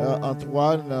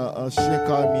Antoine, ancien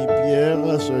Camille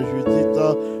Pierre, sœur Judith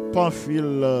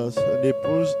Pamphile, son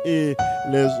épouse, et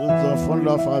les autres enfants de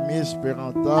la famille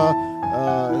Esperanta,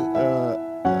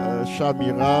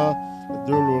 Chamira,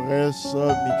 Dolores,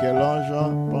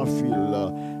 Michel-Ange,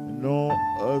 Pamphile. Nous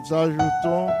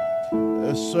ajoutons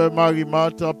sœur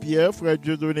Marie-Marthe Pierre, frère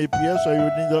Dieudonné Pierre, sœur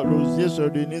Yonide Lausier, sœur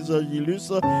Denise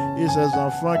Gilus et ses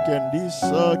enfants Candice,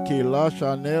 Kéla,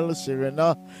 Chanel,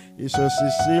 Serena et sœur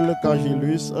Cécile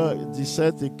Cagilus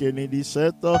 17 et Kenny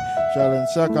 17,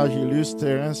 Chalencia Cagilus,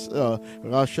 Terence,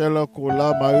 Rachel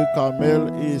Cola,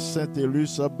 Marie-Carmel et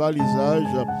Saint-Élus Balisage,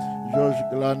 Georges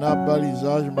Glana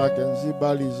Balisage, Mackenzie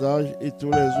Balisage et tous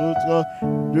les autres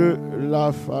de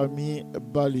la famille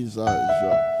Balisage.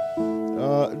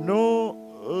 Nous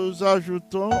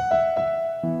ajoutons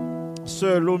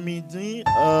Sœur Lomidi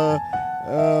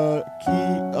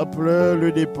qui pleure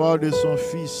le départ de son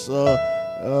fils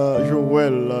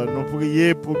Joël. Nous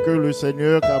prions pour que le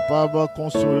Seigneur capable de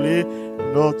consoler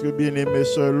notre bien-aimée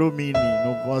Sœur Lomini.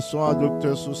 Nous pensons à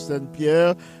Dr Soustène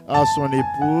Pierre, à son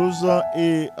épouse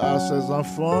et à ses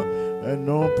enfants.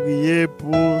 Nous prions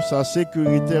pour sa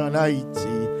sécurité en Haïti.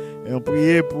 Et on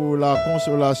prie pour la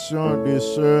consolation de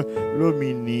Sœur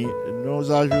Lomini.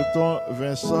 Nous ajoutons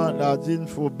Vincent Nadine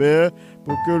Faubert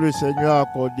pour que le Seigneur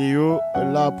accorde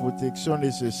la protection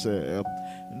nécessaire.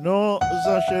 Nous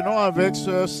enchaînons avec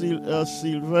Frère Sylvain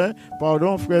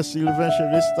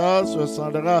Chérista, Sœur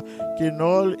Sandra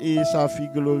Kenol et sa fille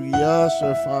Gloria,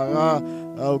 Sœur Farah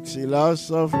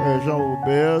Auxilas, Frère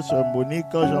Jean-Robert, Sœur Monique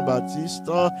Jean-Baptiste,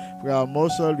 Frère Amos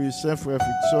Lucien, Frère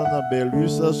Fixon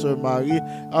Bellus, Sœur Marie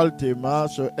Altema,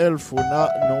 Sœur Elfona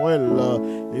Noël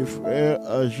et Frère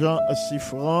Jean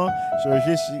Siffran, Sœur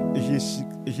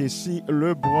Jessie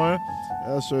Lebrun,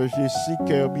 Sœur Jessie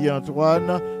Kirby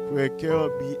Antoine, Frère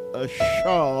Kirby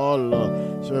Charles,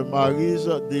 Sœur Maryse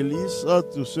Délice,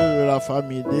 tous ceux de la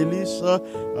famille Délice,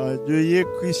 Deuillet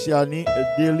Christiani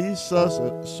Délice,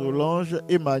 Solange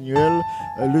Emmanuel,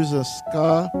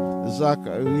 Luzinska,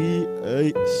 Zachary,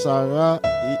 Sarah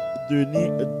et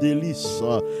Denis Délice.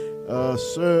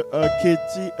 Sœur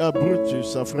Katie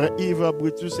Brutus, frère Yves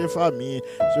Brutus et famille,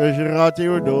 Sœur Gérard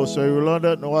Théodore, Sœur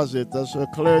Yolande Noisette, Sœur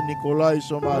Claire Nicolas et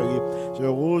son mari,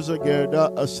 Sœur Rose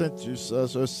Gerda Saintus,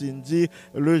 Sœur Cindy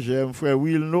Legem, frère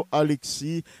Wilno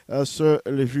Alexis, Sœur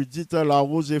Judith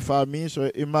Larose et famille, Sœur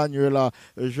Emmanuela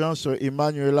Jean, Sœur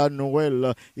Emmanuela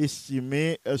Noël,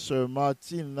 estimée, Sœur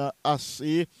Martine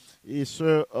Assé, et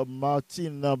sœur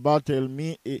Martine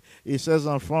Barthelmy et ses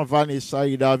enfants Vanessa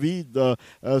et David,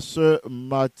 sœur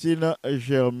Martine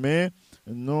Germain.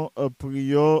 Nous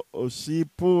prions aussi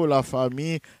pour la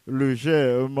famille Le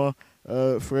Germe,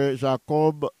 frère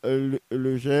Jacob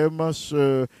Le Germe,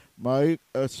 sœur Marie,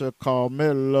 sœur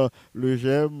Carmel Le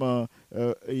Germe,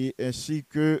 ainsi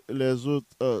que les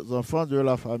autres enfants de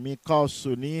la famille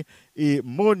Carsoni et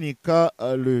Monica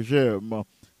Le Germe.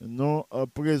 Nous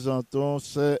présentons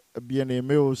ces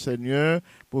bien-aimés au Seigneur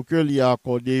pour que lui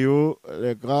accorde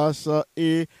les grâces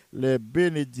et les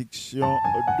bénédictions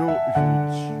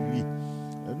d'aujourd'hui.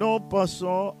 Nous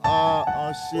pensons à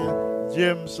ancien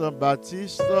James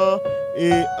Baptiste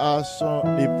et à son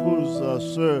épouse,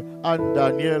 sœur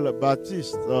Anne-Danielle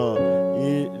Baptiste.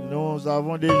 Et nous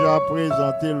avons déjà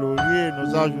présenté Laurier,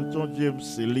 nous ajoutons James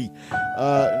Lee.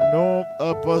 Nous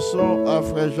pensons à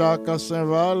frère Jacques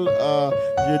Saint-Val, à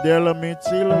Gédel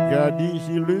Métil, Gadi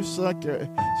Gilus, sœur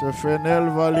Fenel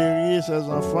Valérie, ses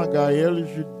enfants Gaël,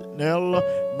 Junel,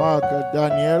 Marc,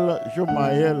 Daniel,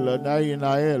 Jomaël,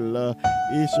 Naïnaël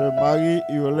et sœur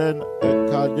Marie-Yolène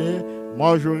Cadet,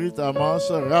 Marjorie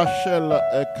Tamas, Rachel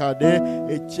Cadet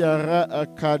et Tiara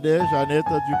Cadet, Jeannette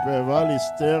Duperval,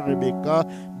 Esther, Rebecca,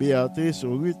 Béatrice,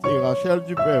 Ruth et Rachel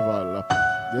Duperval.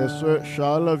 Des sœurs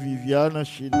Charles, Viviane,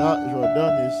 China,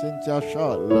 Jordan et Cynthia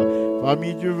Charles.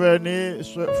 Famille Duvernay,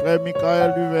 frère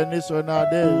Michael Duvernay, sœur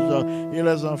Nadège et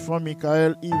les enfants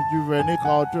Michael, Yves Duvernay,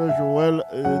 Carter, Joël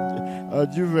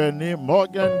Duvernay,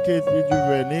 Morgan Katie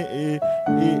Duvernay et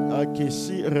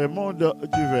Kessie Raymond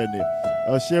Duvernay.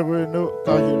 Ancien Renaud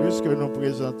Cagilus que nous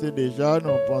présentons déjà,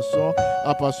 nous pensons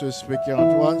à Pasteur Spéké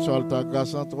Antoine, sur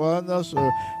Altagrace Antoine, sur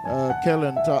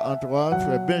Kelenta Antoine,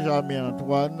 frère Benjamin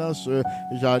Antoine, sur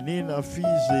Janine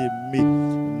Fils-Aimé.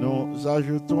 Nous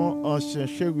ajoutons ancien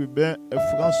chérubin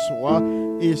François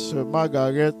et sur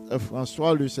Margaret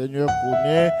François. Le Seigneur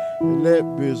connaît les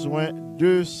besoins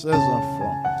de ses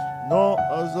enfants.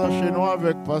 Nous enchaînons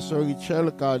avec Pasteur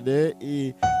Richel Cadet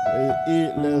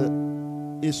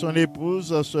et son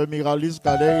épouse, sœur Miralise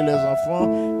Cadet et les enfants,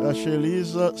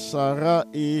 Chélise, Sarah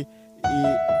et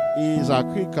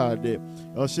Zachary Cadet.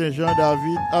 Ancien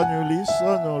Jean-David Anulis,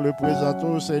 nous le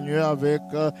présentons au Seigneur avec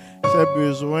ses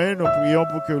besoins. Nous prions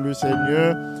pour que le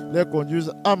Seigneur les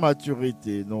conduise à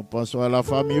maturité. Nous pensons à la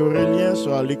famille Aurélien,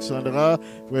 sur Alexandra,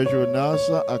 frère Jonas,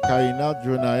 à Kaina,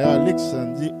 Jonaya,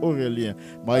 Alexandrie Aurélien,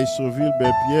 Maïsoville,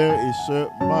 Pierre et sœur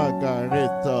Margaret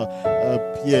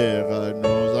Pierre.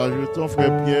 Nous ajoutons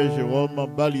frère Pierre Jérôme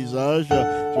Balisage,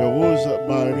 sœur Rose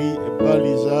Marie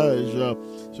Balisage,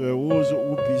 sœur Rose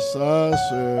Oupissa,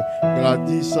 sœur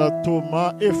Gladys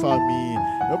Thomas et famille.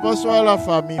 Nous passons à la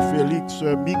famille Félix,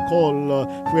 Nicole,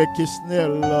 frère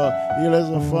Kisnel et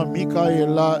les enfants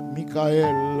Michaela,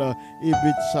 Michael et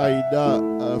Betsaïda.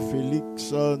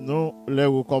 Félix, nous les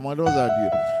recommandons à Dieu.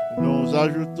 Nous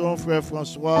ajoutons frère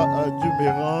François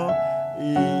Duméran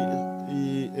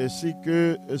ainsi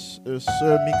que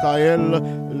sœur Michael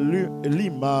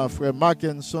Lima, frère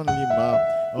Mackinson Lima,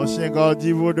 ancien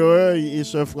Gardi Vaudreuil et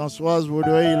sœur Françoise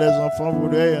Vaudreuil et les enfants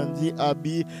Vaudreuil, Andy,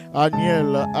 Abi,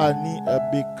 Aniel, Annie,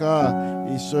 Becca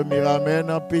et sœur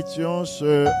Miramène Pétion,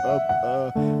 sœur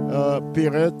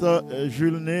Perrette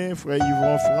Julné, frère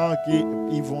Yvon Franck et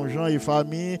Yvon Jean et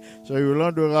famille, sœur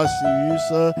Yolande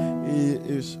Horacius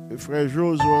et frère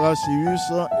Jose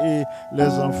Horacius et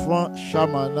les enfants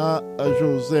Chamana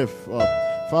Joseph.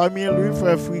 Famille lui,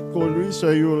 frère Frico lui,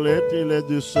 sœur Yolette et les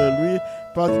deux sœurs lui,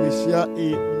 Patricia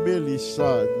et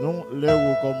Mélissa. Nous les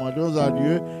recommandons à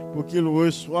Dieu pour qu'ils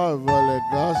reçoivent les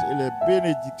grâces et les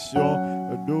bénédictions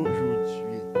d'aujourd'hui.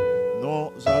 Nous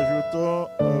ajoutons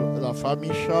la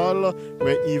famille Charles,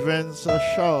 frère Evans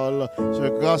Charles,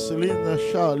 sœur Graceline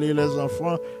Charles et les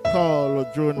enfants Carl,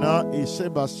 Jonah et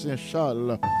Sébastien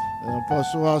Charles. Nous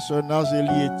passons à sœur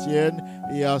Nazélie Étienne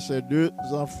et à ses deux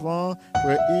enfants,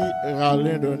 frère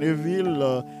Iralin de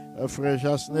Neville, frère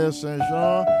Jasner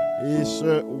Saint-Jean et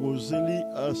sœur Rosélie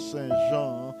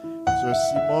Saint-Jean, sœur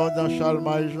Simone Charles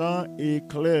Maïjean et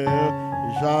Claire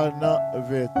Jeanne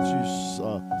Vertus.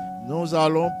 Nous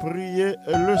allons prier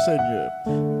le Seigneur.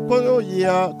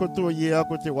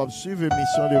 Côté wap suivre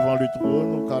émission devant le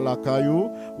trône, ou ka la caillou,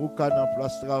 ou ka dans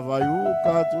place travail, ou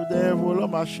ka tout des volant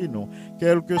machine.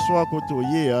 Quel que soit côté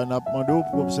n'a demandé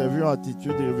pour observer une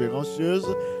attitude révérencieuse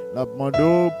Nous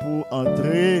demandons pour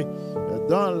entrer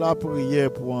dans la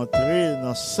prière, pour entrer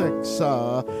dans 5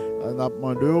 ça. Nous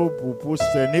demandons pour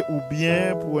prosterner ou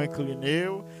bien pour incliner.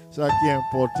 Ça qui est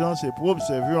important, c'est pour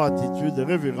observer une attitude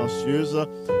révérencieuse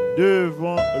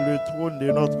devant le trône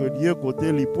de notre Dieu,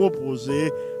 côté lui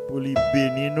proposer, pour lui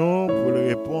bénir nous, pour lui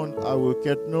répondre à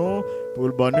requête nous, pour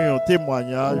lui donner un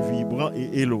témoignage vibrant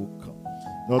et éloquent.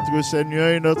 Notre Seigneur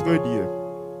et notre Dieu,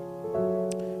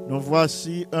 nous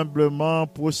voici humblement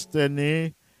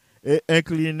prosternés et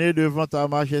inclinés devant ta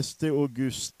majesté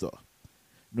auguste.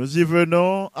 Nous y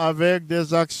venons avec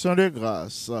des actions de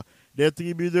grâce, des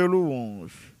tribus de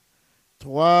louange.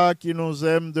 Toi qui nous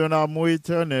aimes d'un amour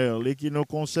éternel et qui nous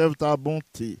conserve ta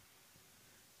bonté.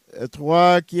 Et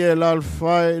toi qui es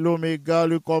l'alpha et l'oméga,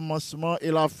 le commencement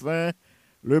et la fin,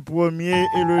 le premier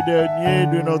et le dernier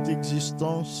de notre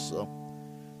existence.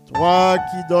 Toi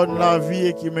qui donnes la vie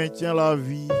et qui maintiens la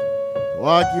vie.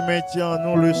 Toi qui maintiens en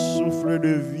nous le souffle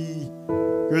de vie.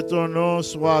 Que ton nom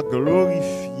soit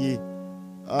glorifié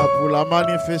pour la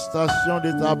manifestation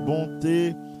de ta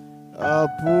bonté,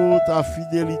 pour ta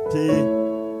fidélité,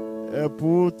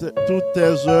 pour toutes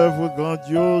tes œuvres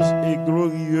grandioses et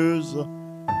glorieuses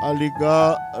à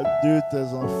l'égard de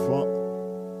tes enfants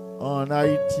en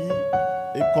Haïti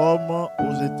et comme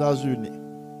aux États-Unis.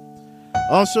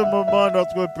 En ce moment,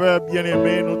 notre Père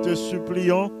bien-aimé, nous te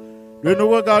supplions de nous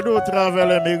regarder au travers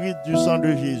les mérites du sang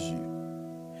de Jésus.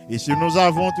 Et si nous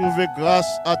avons trouvé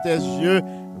grâce à tes yeux,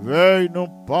 veuille nous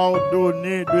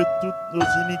pardonner de toutes nos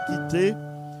iniquités,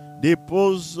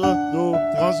 dépose nos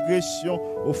transgressions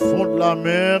au fond de la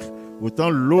mer.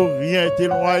 Autant l'Orient est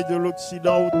éloigné de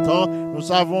l'Occident, autant nous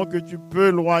savons que tu peux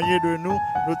éloigner de nous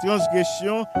nos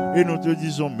transgressions et nous te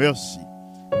disons merci.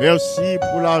 Merci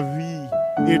pour la vie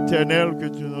éternelle que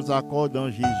tu nous accordes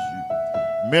en Jésus.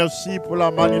 Merci pour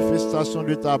la manifestation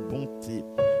de ta bonté.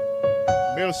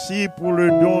 Merci pour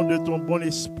le don de ton bon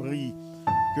esprit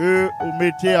que vous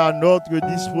mettez à notre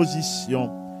disposition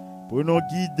pour nous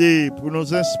guider, pour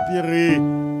nous inspirer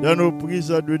dans nos prises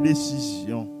de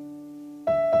décision.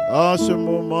 En ce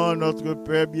moment, notre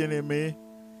Père bien-aimé,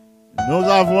 nous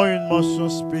avons une mention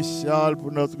spéciale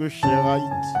pour notre cher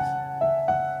Haïti.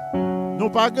 Nous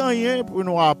pas gagné pour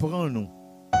nous apprendre, nous.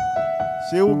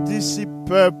 C'est aux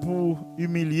disciples pour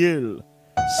humilier.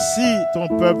 Si ton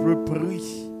peuple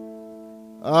prie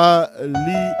à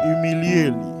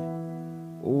l'humilier,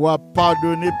 ou à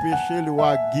pardonner péché, ou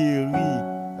à guérir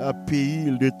un pays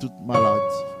de toute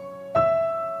maladie.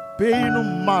 Pays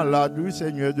nous malades, oui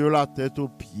Seigneur, de la tête aux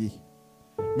pieds.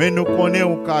 Mais nous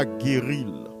connaissons qu'à guérir.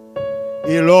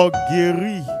 Et leur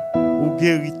guérit, ou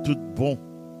guérit tout bon.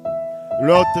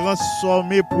 Leur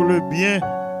transformer pour le bien,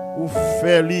 ou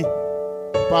faire li.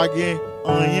 Pas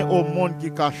rien au monde qui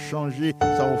a changé,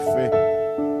 ça vous fait.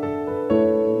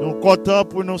 Nous comptons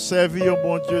pour nous servir un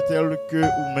bon Dieu tel que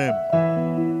nous-mêmes.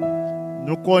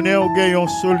 Nous connaissons une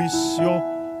solution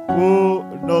pour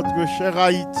notre cher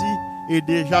Haïti et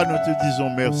déjà nous te disons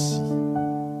merci.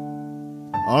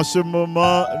 En ce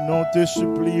moment, nous te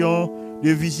supplions de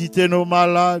visiter nos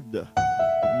malades.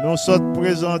 Nous sommes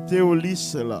présentés au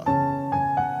lycée-là.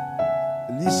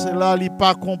 L'islam n'est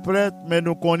pas complète, mais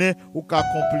nous connaissons ou qu'à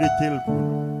compléter le coup.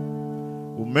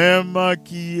 Ou même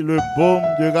qui le baume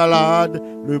de Galahad,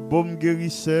 le baume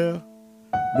guérisseur,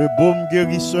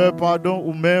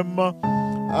 ou même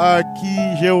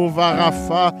qui Jéhovah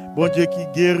Rapha, bon Dieu qui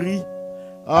guérit,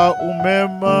 ou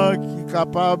même qui est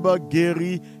capable de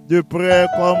guérir de près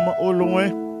comme au loin,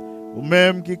 ou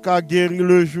même qui a guéri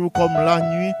le jour comme la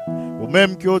nuit, ou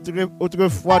même qui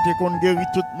autrefois tu guéri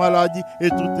toute maladie et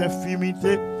toute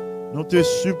infirmité. Nous te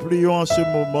supplions en ce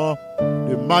moment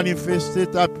de manifester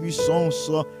ta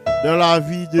puissance dans la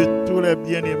vie de tous les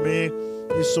bien-aimés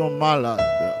qui sont malades.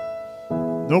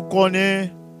 Nous connaissons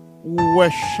où est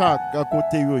chaque à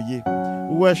côté yoye,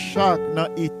 où est chaque dans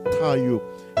l'état yo,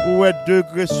 où est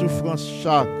degré souffrance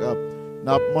chaque.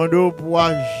 Nous demandons pour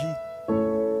agir.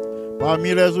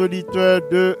 Parmi les auditeurs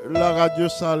de la radio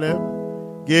Salem,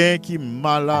 il y a qui est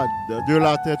malade de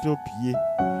la tête aux pieds.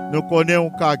 Nous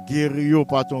connaissons qu'à guérir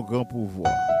par ton grand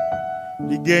pouvoir.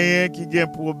 Il y a qui a un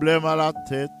problème à la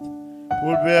tête,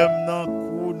 problème dans le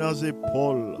cou, dans les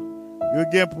épaules. Il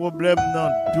y a un problème dans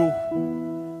le dos.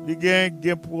 Il y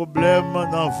a un problème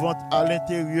dans le ventre à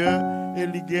l'intérieur et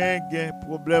il y a un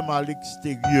problème à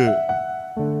l'extérieur.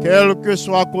 Quel que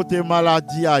soit côté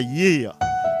maladie ailleurs,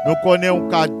 nous connaissons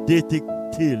qu'à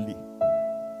détecter.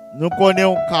 Nous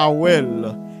connaissons qu'à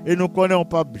well et nous connaissons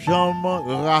pas jamais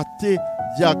rater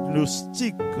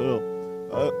diagnostic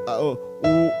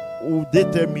ou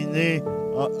déterminer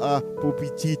pour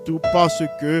petit tout parce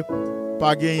que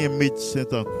pas gagner médecin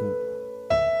en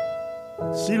cours.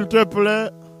 S'il te plaît,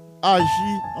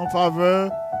 agis en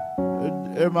faveur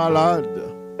des malades.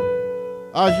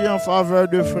 Agis en faveur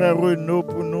de frère Renaud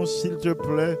pour nous, s'il te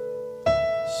plaît.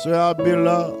 Sœur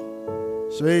Abella,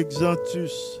 Sœur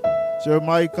Exantus, Sœur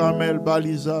Maïkamel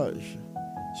Balisage,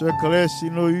 Sœur Claire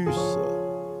Sinoïus,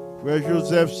 frère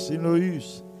Joseph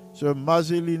Sinoïus, Sœur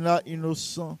Mazelina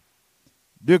Innocent.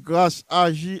 De grâce,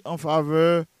 agis en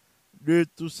faveur de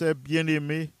tous ces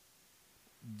bien-aimés.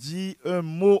 Dis un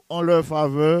mot en leur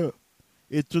faveur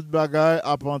et toute bagaille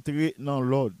à entrer dans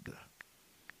l'ordre.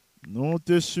 Nous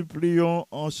te supplions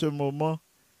en ce moment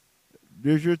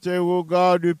de jeter un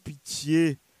regard de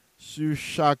pitié sur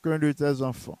chacun de tes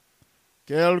enfants.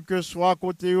 Quel que soit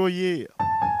côté hier,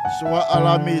 soit à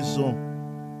la maison,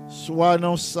 soit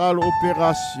dans salle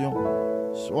opération,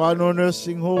 soit dans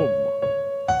nursing home,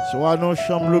 soit dans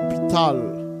chambre l'hôpital,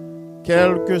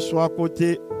 quel que soit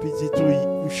côté petit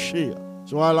couché,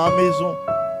 soit à la maison,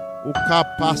 ou qu'à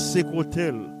passer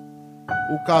côté,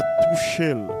 ou qu'à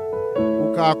toucher,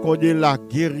 ou qu'à accorder la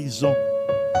guérison,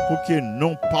 pour que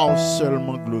non pas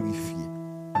seulement glorifié.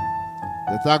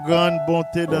 De ta grande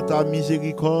bonté, de ta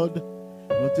miséricorde,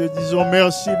 nous te disons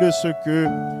merci de ce que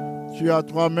tu as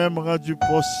toi-même rendu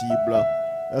possible.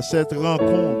 Cette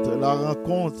rencontre, la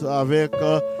rencontre avec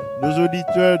nos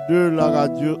auditeurs de la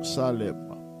radio Salem.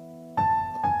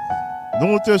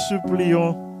 Nous te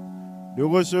supplions de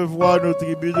recevoir nos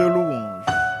tribus de louange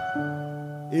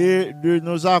et de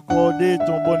nous accorder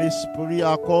ton bon esprit,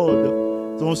 accorde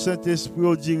ton Saint-Esprit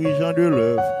aux dirigeants de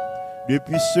l'œuvre,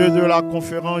 depuis ceux de la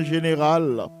conférence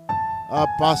générale, en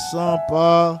passant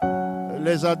par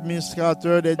les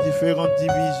administrateurs des différentes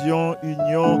divisions,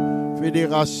 unions,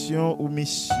 fédérations ou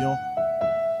missions.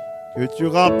 Que tu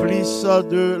remplisses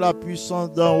de la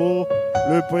puissance d'en haut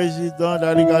le président de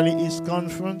la Legally East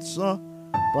Conference,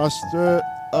 Pasteur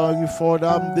Henry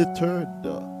Fordham III,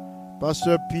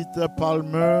 Pasteur Peter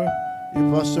Palmer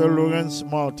et Pasteur Lawrence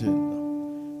Martin.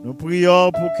 Nous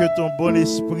prions pour que ton bon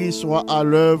esprit soit à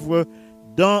l'œuvre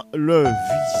dans leur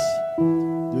vie,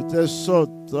 de telle sorte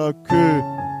que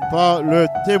par leur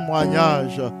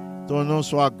témoignage, ton nom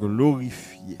soit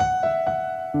glorifié.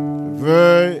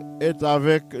 Veuille être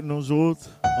avec nous autres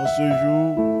en ce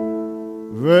jour.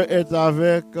 Veuille être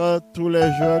avec tous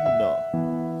les jeunes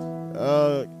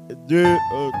de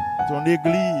ton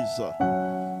église.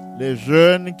 Les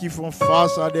jeunes qui font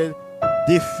face à des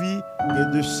défis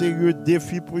et de sérieux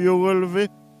défis pour y relever.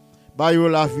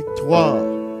 Baille la victoire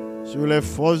sur les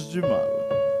forces du mal.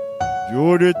 Du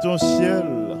haut de ton ciel,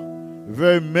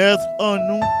 veuille mettre en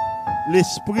nous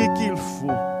l'esprit qu'il faut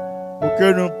pour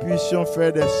que nous puissions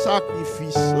faire des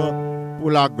sacrifices pour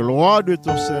la gloire de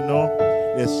ton Saint-Nom,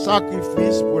 des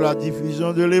sacrifices pour la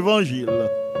diffusion de l'Évangile,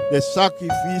 des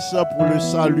sacrifices pour le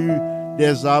salut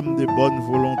des âmes de bonne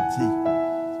volonté.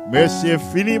 Merci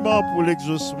infiniment pour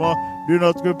l'exaucement de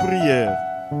notre prière.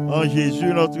 En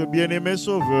Jésus, notre bien-aimé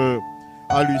Sauveur,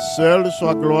 à lui seul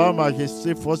soit gloire,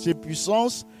 majesté, force et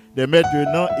puissance, dès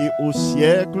maintenant et au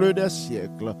siècle des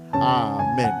siècles.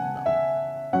 Amen.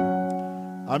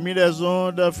 Amis des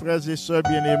ondes, frères et sœurs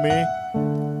bien-aimés,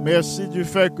 merci du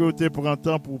fait que vous te prenez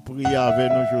temps pour prier avec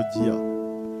nous aujourd'hui.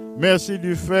 Merci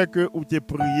du fait que vous te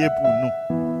priez pour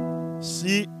nous.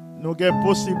 Si nous avons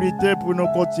possibilité pour nous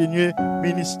continuer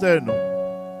ministère, nous,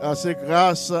 c'est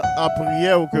grâce à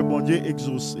prière que bon Dieu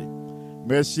exauce.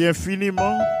 Merci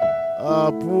infiniment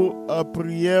pour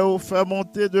prière, faire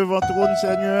monter devant le trône,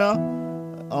 Seigneur,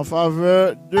 en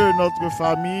faveur de notre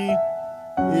famille.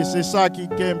 Et c'est ça qui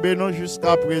kembe nous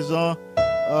jusqu'à présent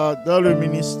dans le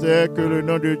ministère, que le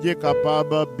nom de Dieu est capable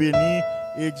de bénir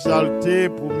et exalter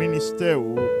pour le ministère.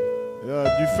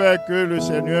 Du fait que le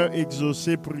Seigneur exauce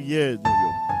prière.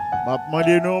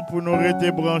 Demandez-nous pour nous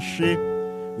rester branchés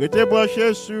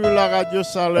sur la radio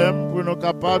Salem pour nous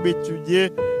capables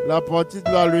d'étudier la partie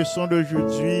de la leçon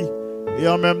d'aujourd'hui et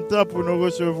en même temps pour nous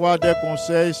recevoir des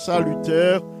conseils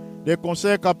salutaires, des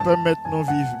conseils qui permettent de nous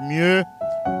vivre mieux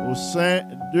au sein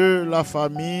de la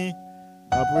famille,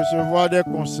 à recevoir des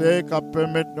conseils qui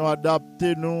permettent de nous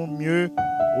adapter nous mieux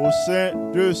au sein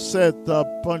de cette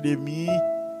pandémie.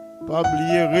 Pas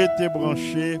oublier, rester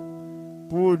branchés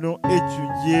pour nous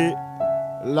étudier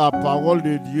la parole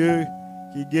de Dieu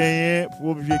qui gagne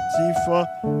pour objectif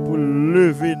pour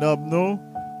lever nous,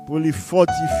 pour les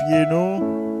fortifier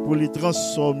nous, pour les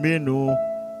transformer nous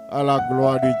à la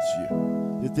gloire de Dieu.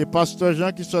 C'était Pasteur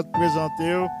Jean qui souhaite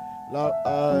présenter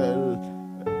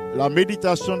la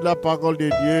méditation de la parole de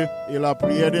Dieu et la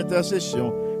prière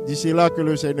d'intercession. D'ici là, que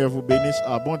le Seigneur vous bénisse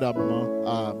abondamment.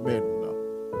 Amen.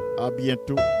 À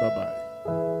bientôt. Bye bye.